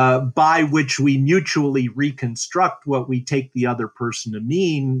 by which we mutually reconstruct what we take the other person to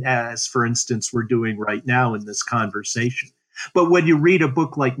mean, as, for instance, we're doing right now in this conversation. But when you read a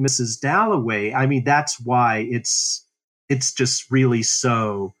book like Mrs. Dalloway, I mean, that's why it's just really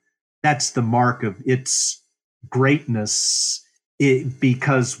so, that's the mark of its greatness,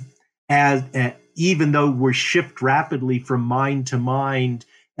 because even though we shift rapidly from mind to mind,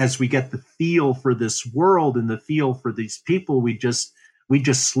 as we get the feel for this world and the feel for these people, we just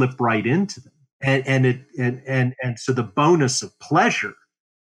slip right into them, and so the bonus of pleasure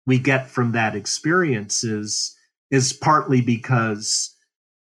we get from that experience is partly because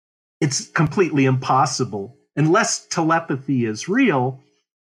it's completely impossible unless telepathy is real,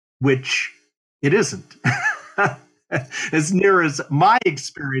 which it isn't. As near as my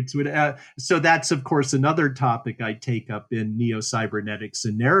experience would. So that's, of course, another topic I take up in neo-cybernetics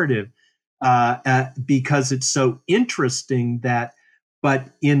and narrative, because it's so interesting that,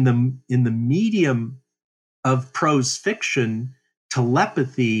 but in the medium of prose fiction,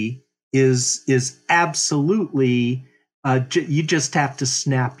 telepathy is absolutely, you just have to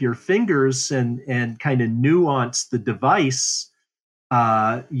snap your fingers and kind of nuance the device.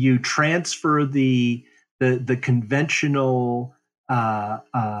 You transfer the conventional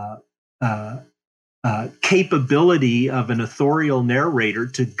capability of an authorial narrator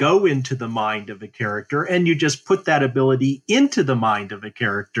to go into the mind of a character, and you just put that ability into the mind of a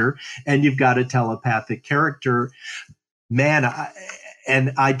character, and you've got a telepathic character. Man,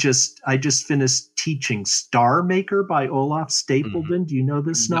 I just finished teaching Star Maker by Olaf Stapledon. Mm-hmm. Do you know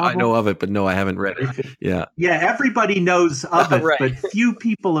this novel? I know of it, but no, I haven't read it. Yeah. Yeah, everybody knows of it, right. But few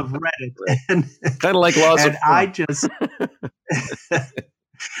people have read it. Right. Kind of like Laws of Form. I just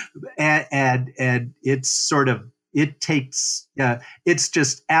and it's sort of, it takes it's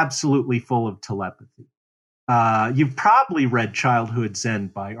just absolutely full of telepathy. You've probably read Childhood's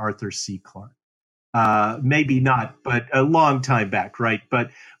End by Arthur C. Clarke. Maybe not, but a long time back, right?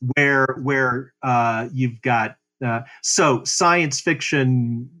 But where you've got so science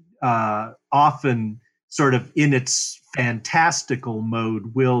fiction often sort of in its fantastical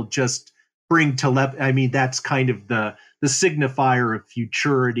mode will just bring I mean, that's kind of the signifier of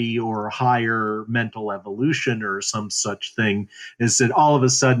futurity or higher mental evolution or some such thing, is that all of a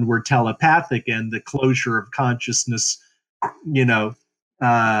sudden we're telepathic and the closure of consciousness,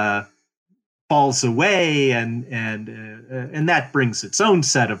 falls away, and that brings its own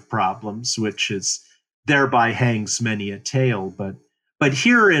set of problems, which is thereby hangs many a tale. But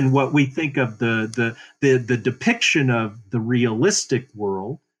here in what we think of the depiction of the realistic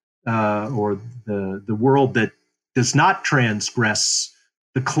world, or the world that does not transgress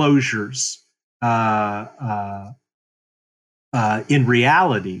the closures in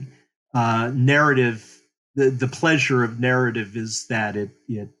reality, narrative. The pleasure of narrative is that it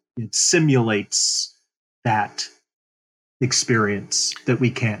simulates that experience that we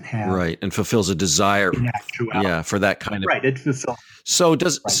can't have, right, and fulfills a desire, for that kind of right. It fulfills. So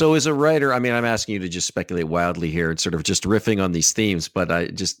as a writer, I mean, I'm asking you to just speculate wildly here and sort of just riffing on these themes, but I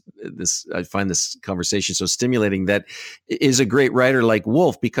find this conversation so stimulating. That is a great writer like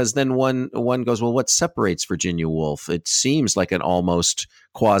Woolf, because then one goes, well, what separates Virginia Woolf? It seems like an almost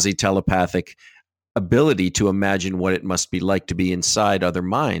quasi telepathic ability to imagine what it must be like to be inside other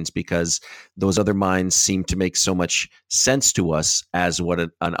minds, because those other minds seem to make so much sense to us as what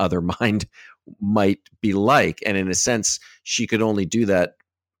an other mind might be like. And in a sense, she could only do that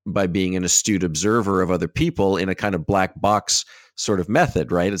by being an astute observer of other people in a kind of black box sort of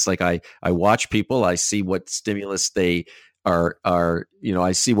method, right? It's like I watch people, I see what stimulus they are,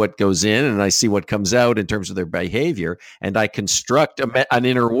 I see what goes in and I see what comes out in terms of their behavior, and I construct an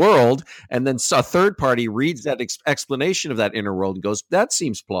inner world, and then a third party reads that explanation of that inner world and goes, that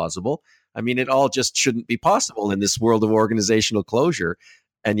seems plausible. I mean, it all just shouldn't be possible in this world of organizational closure,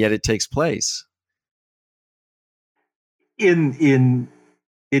 and yet it takes place.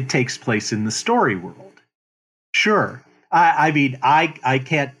 It takes place in the story world. Sure. I mean, I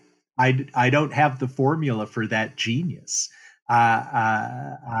can't, I don't have the formula for that genius. But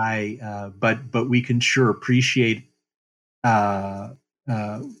we can sure appreciate the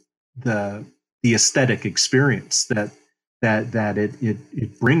aesthetic experience that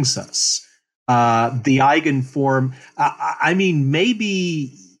it brings us. The eigenform. I mean,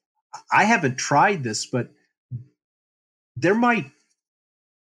 maybe I haven't tried this, but there might,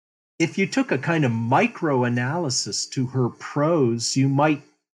 if you took a kind of micro analysis to her prose, you might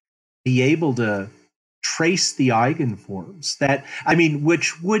be able to trace the eigenforms that, I mean,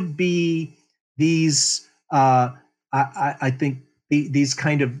 which would be these, I think these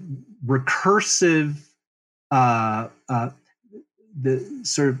kind of recursive, the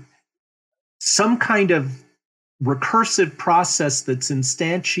sort of some kind of recursive process that's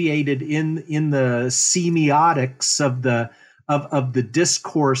instantiated in the semiotics of the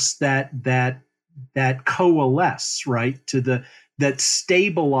discourse that coalesce, right, that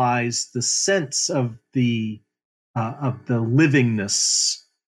stabilize the sense of the livingness,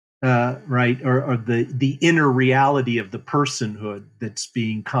 right, or the inner reality of the personhood that's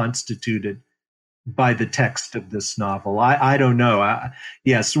being constituted by the text of this novel. I don't know.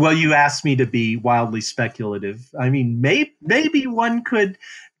 Yes. Well, you asked me to be wildly speculative. I mean, maybe one could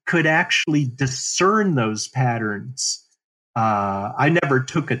actually discern those patterns. I never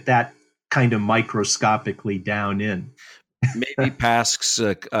took it that kind of microscopically down in. Maybe Pask's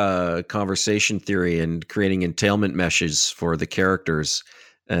conversation theory and creating entailment meshes for the characters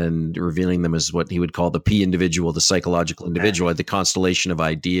and revealing them as what he would call the P individual, the psychological individual, the constellation of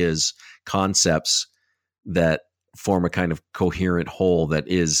ideas, concepts that form a kind of coherent whole that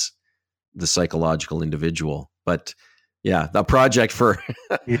is the psychological individual. But yeah, a project for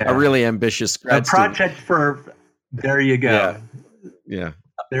a really ambitious grad student. There you go. Yeah.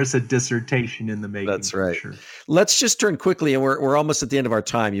 There's a dissertation in the making. That's right. Sure. Let's just turn quickly, and we're almost at the end of our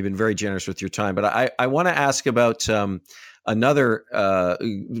time. You've been very generous with your time, but I want to ask about another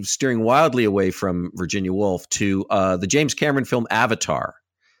steering wildly away from Virginia Woolf to the James Cameron film Avatar.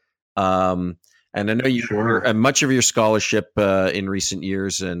 And I know much of your scholarship in recent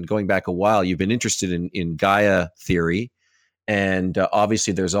years and going back a while, you've been interested in Gaia theory, and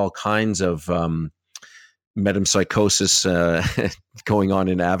obviously there's all kinds of metempsychosis going on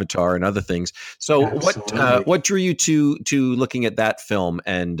in Avatar and other things. So what drew you to looking at that film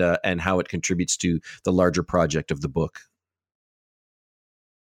and how it contributes to the larger project of the book?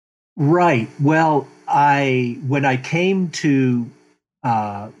 Right. Well, when I came to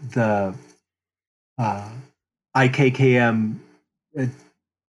the IKKM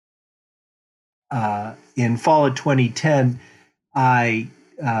in fall of 2010, I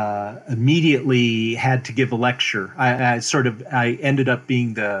immediately had to give a lecture. I ended up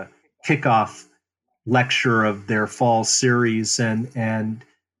being the kickoff lecture of their fall series, and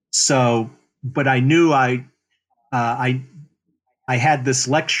so, but I knew I had this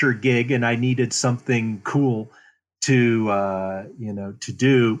lecture gig and I needed something cool to to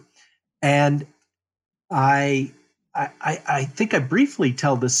do, and I think I briefly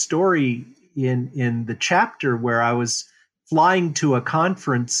tell this story in the chapter where I was flying to a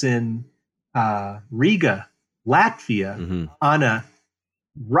conference in Riga, Latvia, on a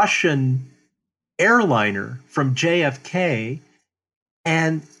Russian airliner from JFK,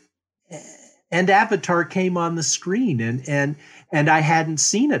 and Avatar came on the screen, and I hadn't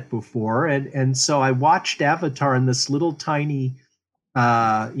seen it before, and so I watched Avatar in this little tiny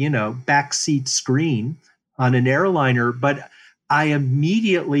backseat screen on an airliner, but I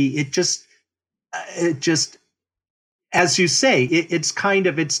immediately it just as you say, it's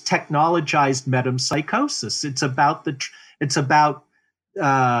technologized metempsychosis. It's about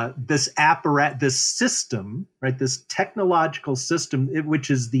this system, right? This technological system,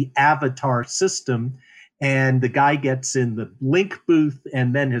 which is the Avatar system, and the guy gets in the link booth,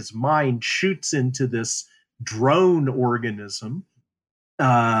 and then his mind shoots into this drone organism,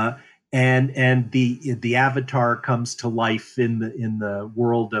 and the Avatar comes to life in the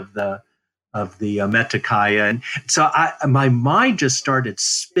world of the Metakaya. And so my mind just started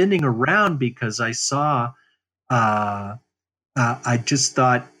spinning around because I saw, I just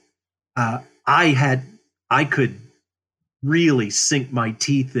thought I could really sink my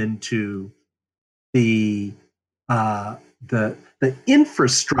teeth into the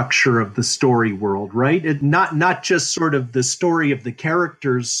infrastructure of the story world, right? Not just sort of the story of the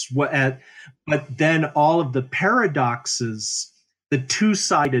characters, but then all of the paradoxes, the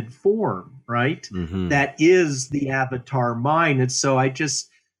two-sided form, right? Mm-hmm. That is the Avatar mind. And so I just,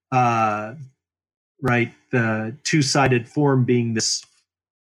 the two-sided form being this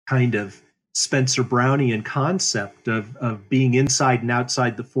kind of Spencer Brownian concept of being inside and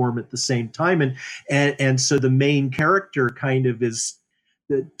outside the form at the same time. And so the main character kind of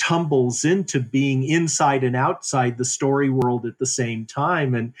tumbles into being inside and outside the story world at the same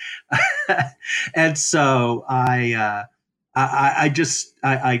time. And, and so I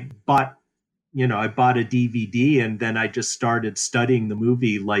bought a DVD, and then I just started studying the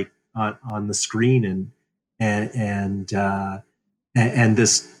movie like on the screen and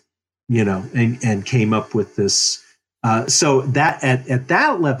this, and came up with this. So that at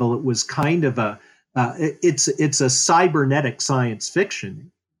that level, it was kind of it's a cybernetic science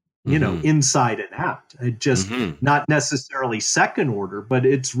fiction, inside and out. It just not necessarily second order, but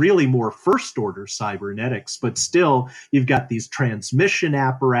it's really more first order cybernetics. But still, you've got these transmission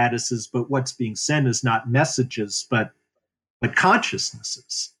apparatuses, but what's being sent is not messages, but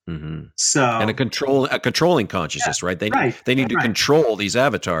consciousnesses. Mm-hmm. So, and a controlling consciousness, right? They need to control these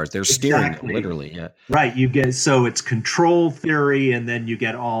avatars. They're steering them, literally. Yeah. Right. So it's control theory, and then you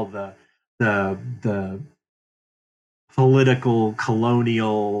get all the political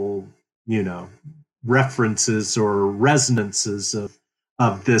colonial, references or resonances of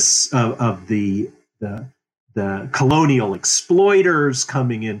the colonial exploiters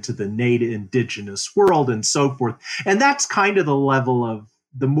coming into the native indigenous world and so forth. And that's kind of the level of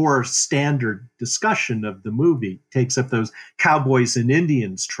the more standard discussion of the movie. Takes up those cowboys and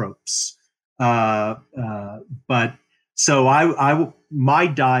Indians tropes. But so my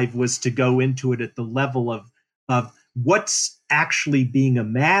dive was to go into it at the level of what's actually being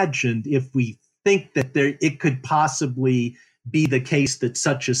imagined if we think that it could possibly be the case that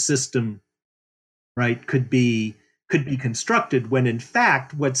such a system, right, could be constructed, when in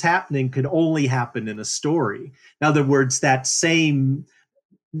fact what's happening could only happen in a story. In other words, that same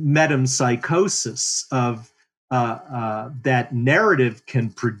metempsychosis of that narrative can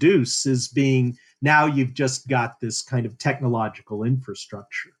produce is being, now you've just got this kind of technological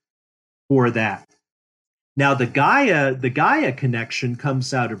infrastructure for that. Now the Gaia connection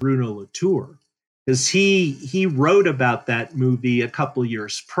comes out of Bruno Latour, because he wrote about that movie a couple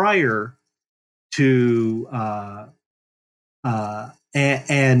years prior to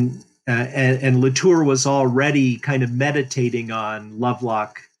and Latour was already kind of meditating on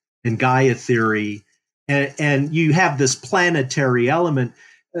Lovelock and Gaia theory, and you have this planetary element,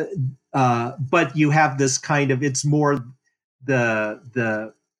 but you have this kind of, it's more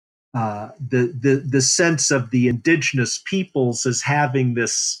the sense of the indigenous peoples as having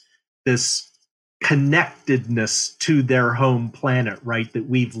this connectedness to their home planet, right? That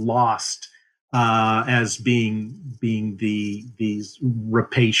we've lost as being these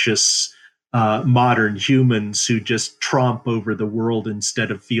rapacious modern humans who just tromp over the world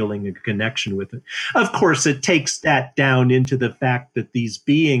instead of feeling a connection with it. Of course, it takes that down into the fact that these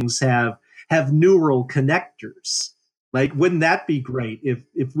beings have neural connectors. Like, wouldn't that be great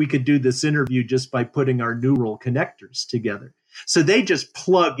if we could do this interview just by putting our neural connectors together? So they just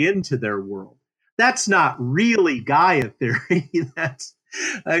plug into their world. That's not really Gaia theory. That's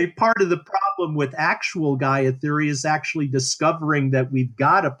part of the problem with actual Gaia theory is actually discovering that we've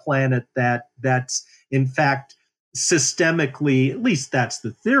got a planet that's in fact systemically, at least that's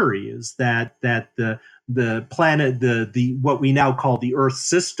the theory, is that the planet, the what we now call the Earth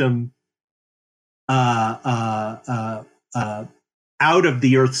system, out of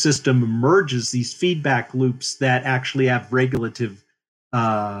the Earth system emerges these feedback loops that actually have regulative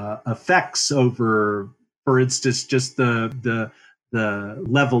effects over, for instance, just the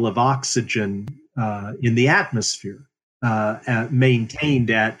level of oxygen in the atmosphere, maintained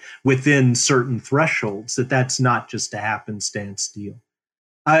at within certain thresholds. That's not just a happenstance deal.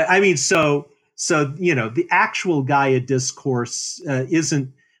 I mean, so the actual Gaia discourse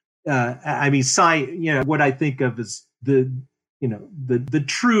isn't. What I think of as the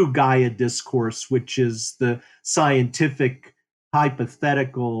true Gaia discourse, which is the scientific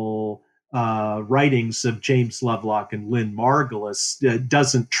hypothetical writings of James Lovelock and Lynn Margulis,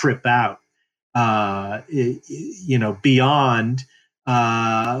 doesn't trip out, beyond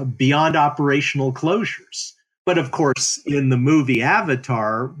operational closures. But of course, in the movie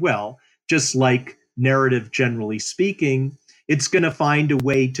Avatar, well, just like narrative generally speaking, it's going to find a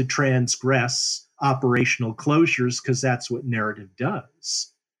way to transgress operational closures because that's what narrative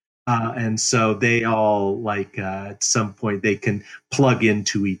does. And so they all at some point they can plug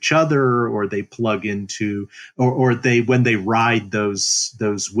into each other, or they plug into, or they, when they ride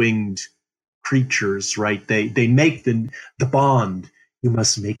those winged creatures, right? They make the bond. You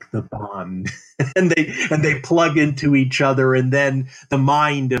must make the bond, and they plug into each other, and then the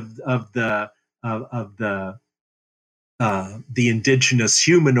mind of the indigenous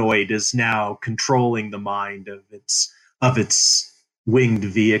humanoid is now controlling the mind of its winged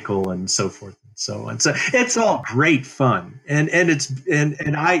vehicle, and so forth and so on. So it's all great fun, and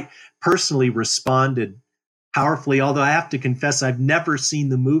I personally responded powerfully. Although I have to confess, I've never seen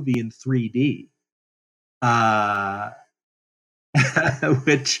the movie in 3D,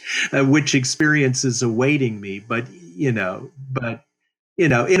 which experience is awaiting me. But in a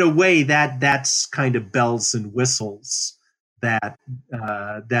way that's kind of bells and whistles that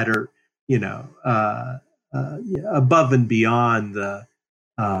are above and beyond that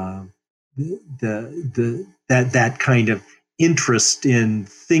kind of interest in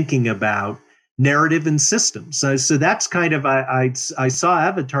thinking about narrative and systems. So that's kind of, I saw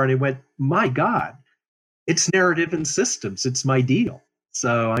Avatar and I went, my God, it's narrative and systems. It's my deal.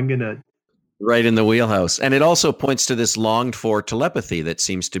 So I'm gonna. Right in the wheelhouse. And it also points to this longed for telepathy that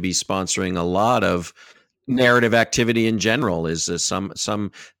seems to be sponsoring a lot of narrative activity in general, is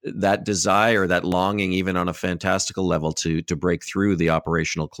some that desire, that longing, even on a fantastical level, to break through the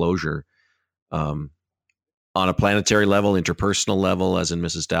operational closure, on a planetary level, interpersonal level, as in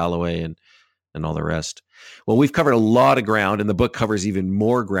Mrs. Dalloway and all the rest. Well, we've covered a lot of ground, and the book covers even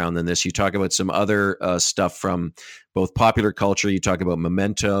more ground than this. You talk about some other stuff from both popular culture. You talk about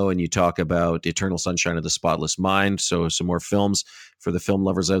Memento, and you talk about Eternal Sunshine of the Spotless Mind. So some more films for the film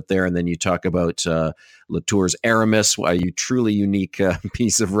lovers out there. And then you talk about Latour's Aramis, a truly unique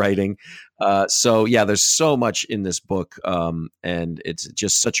piece of writing. So yeah, there's so much in this book, and it's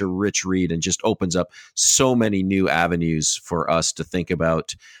just such a rich read, and just opens up so many new avenues for us to think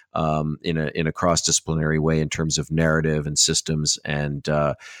about in a cross-disciplinary way in terms of narrative and systems and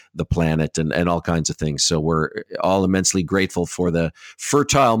the planet and all kinds of things. So we're all immensely grateful for the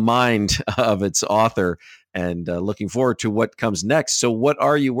fertile mind of its author, and looking forward to what comes next. So what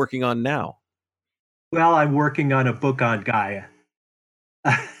are you working on now? Well, I'm working on a book on Gaia.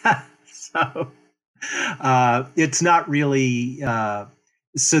 So it's not really,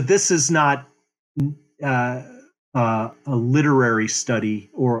 so this is not a literary study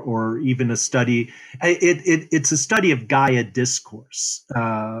or even a study. It's a study of Gaia discourse,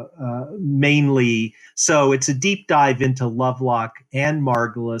 mainly. So it's a deep dive into Lovelock and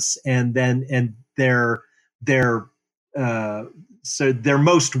Margulis, and their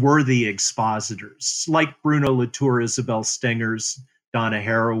most worthy expositors, like Bruno Latour, Isabel Stengers, Donna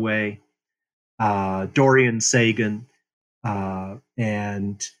Haraway, Dorian Sagan,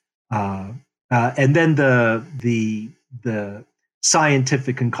 and then the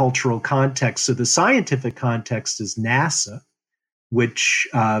scientific and cultural context. So the scientific context is NASA, which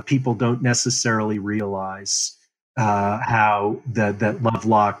people don't necessarily realize how that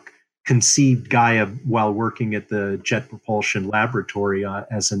Lovelock conceived Gaia while working at the Jet Propulsion Laboratory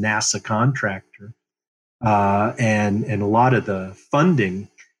as a NASA contractor. And a lot of the funding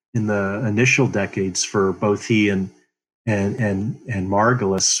in the initial decades for both he and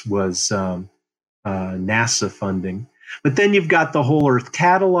Margulis was NASA funding. But then you've got the Whole Earth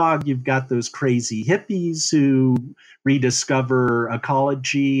Catalog. You've got those crazy hippies who rediscover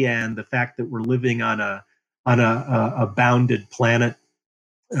ecology and the fact that we're living on a bounded planet,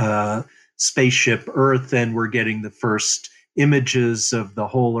 spaceship Earth, and we're getting the first images of the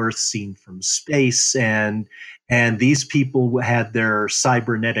whole Earth seen from space. And these people had their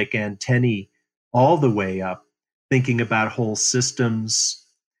cybernetic antennae all the way up, thinking about whole systems.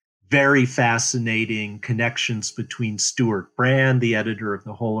 Very fascinating connections between Stuart Brand, the editor of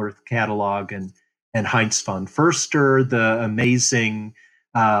the Whole Earth Catalog, and Heinz von Förster, the amazing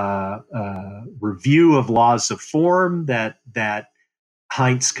review of laws of form that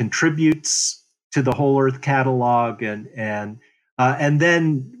Heinz contributes to the Whole Earth Catalog, and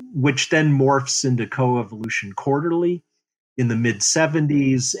then which then morphs into Coevolution Quarterly in the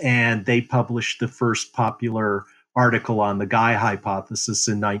mid-70s, and they published the first popular article on the Gaia hypothesis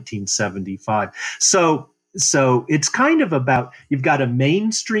in 1975. So it's kind of about, you've got a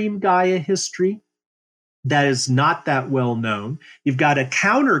mainstream Gaia history that is not that well known. You've got a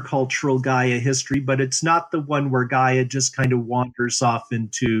countercultural Gaia history, but it's not the one where Gaia just kind of wanders off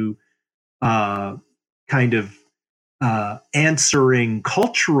into answering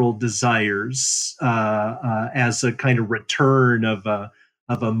cultural desires as a kind of return of a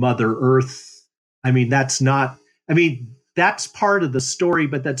Mother Earth. That's part of the story,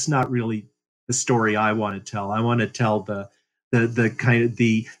 but that's not really the story I want to tell. I want to tell the kind of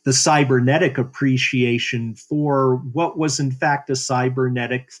the cybernetic appreciation for what was in fact a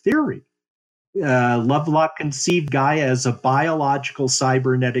cybernetic theory. Lovelock conceived Gaia as a biological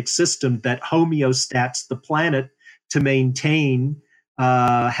cybernetic system that homeostats the planet to maintain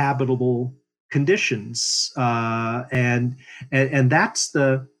habitable conditions, and that's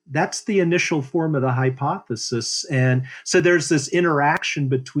the initial form of the hypothesis. And so there's this interaction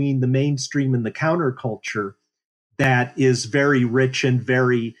between the mainstream and the counterculture that is very rich and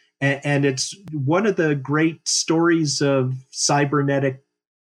and it's one of the great stories of cybernetic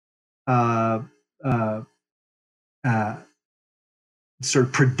sort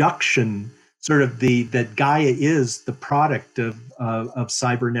of production, that Gaia is the product of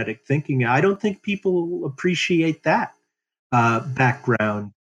cybernetic thinking. I don't think people appreciate that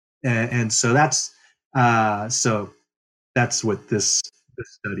background. And so that's what this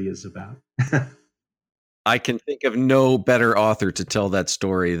study is about. I can think of no better author to tell that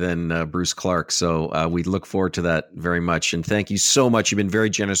story than Bruce Clark. So we look forward to that very much. And thank you so much. You've been very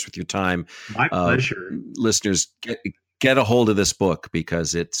generous with your time. My pleasure. Listeners, get a hold of this book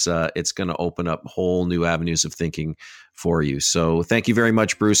because it's going to open up whole new avenues of thinking for you. So thank you very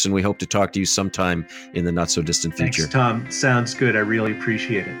much, Bruce. And we hope to talk to you sometime in the not so distant future. Thanks, Tom. Sounds good. I really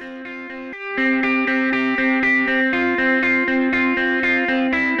appreciate it.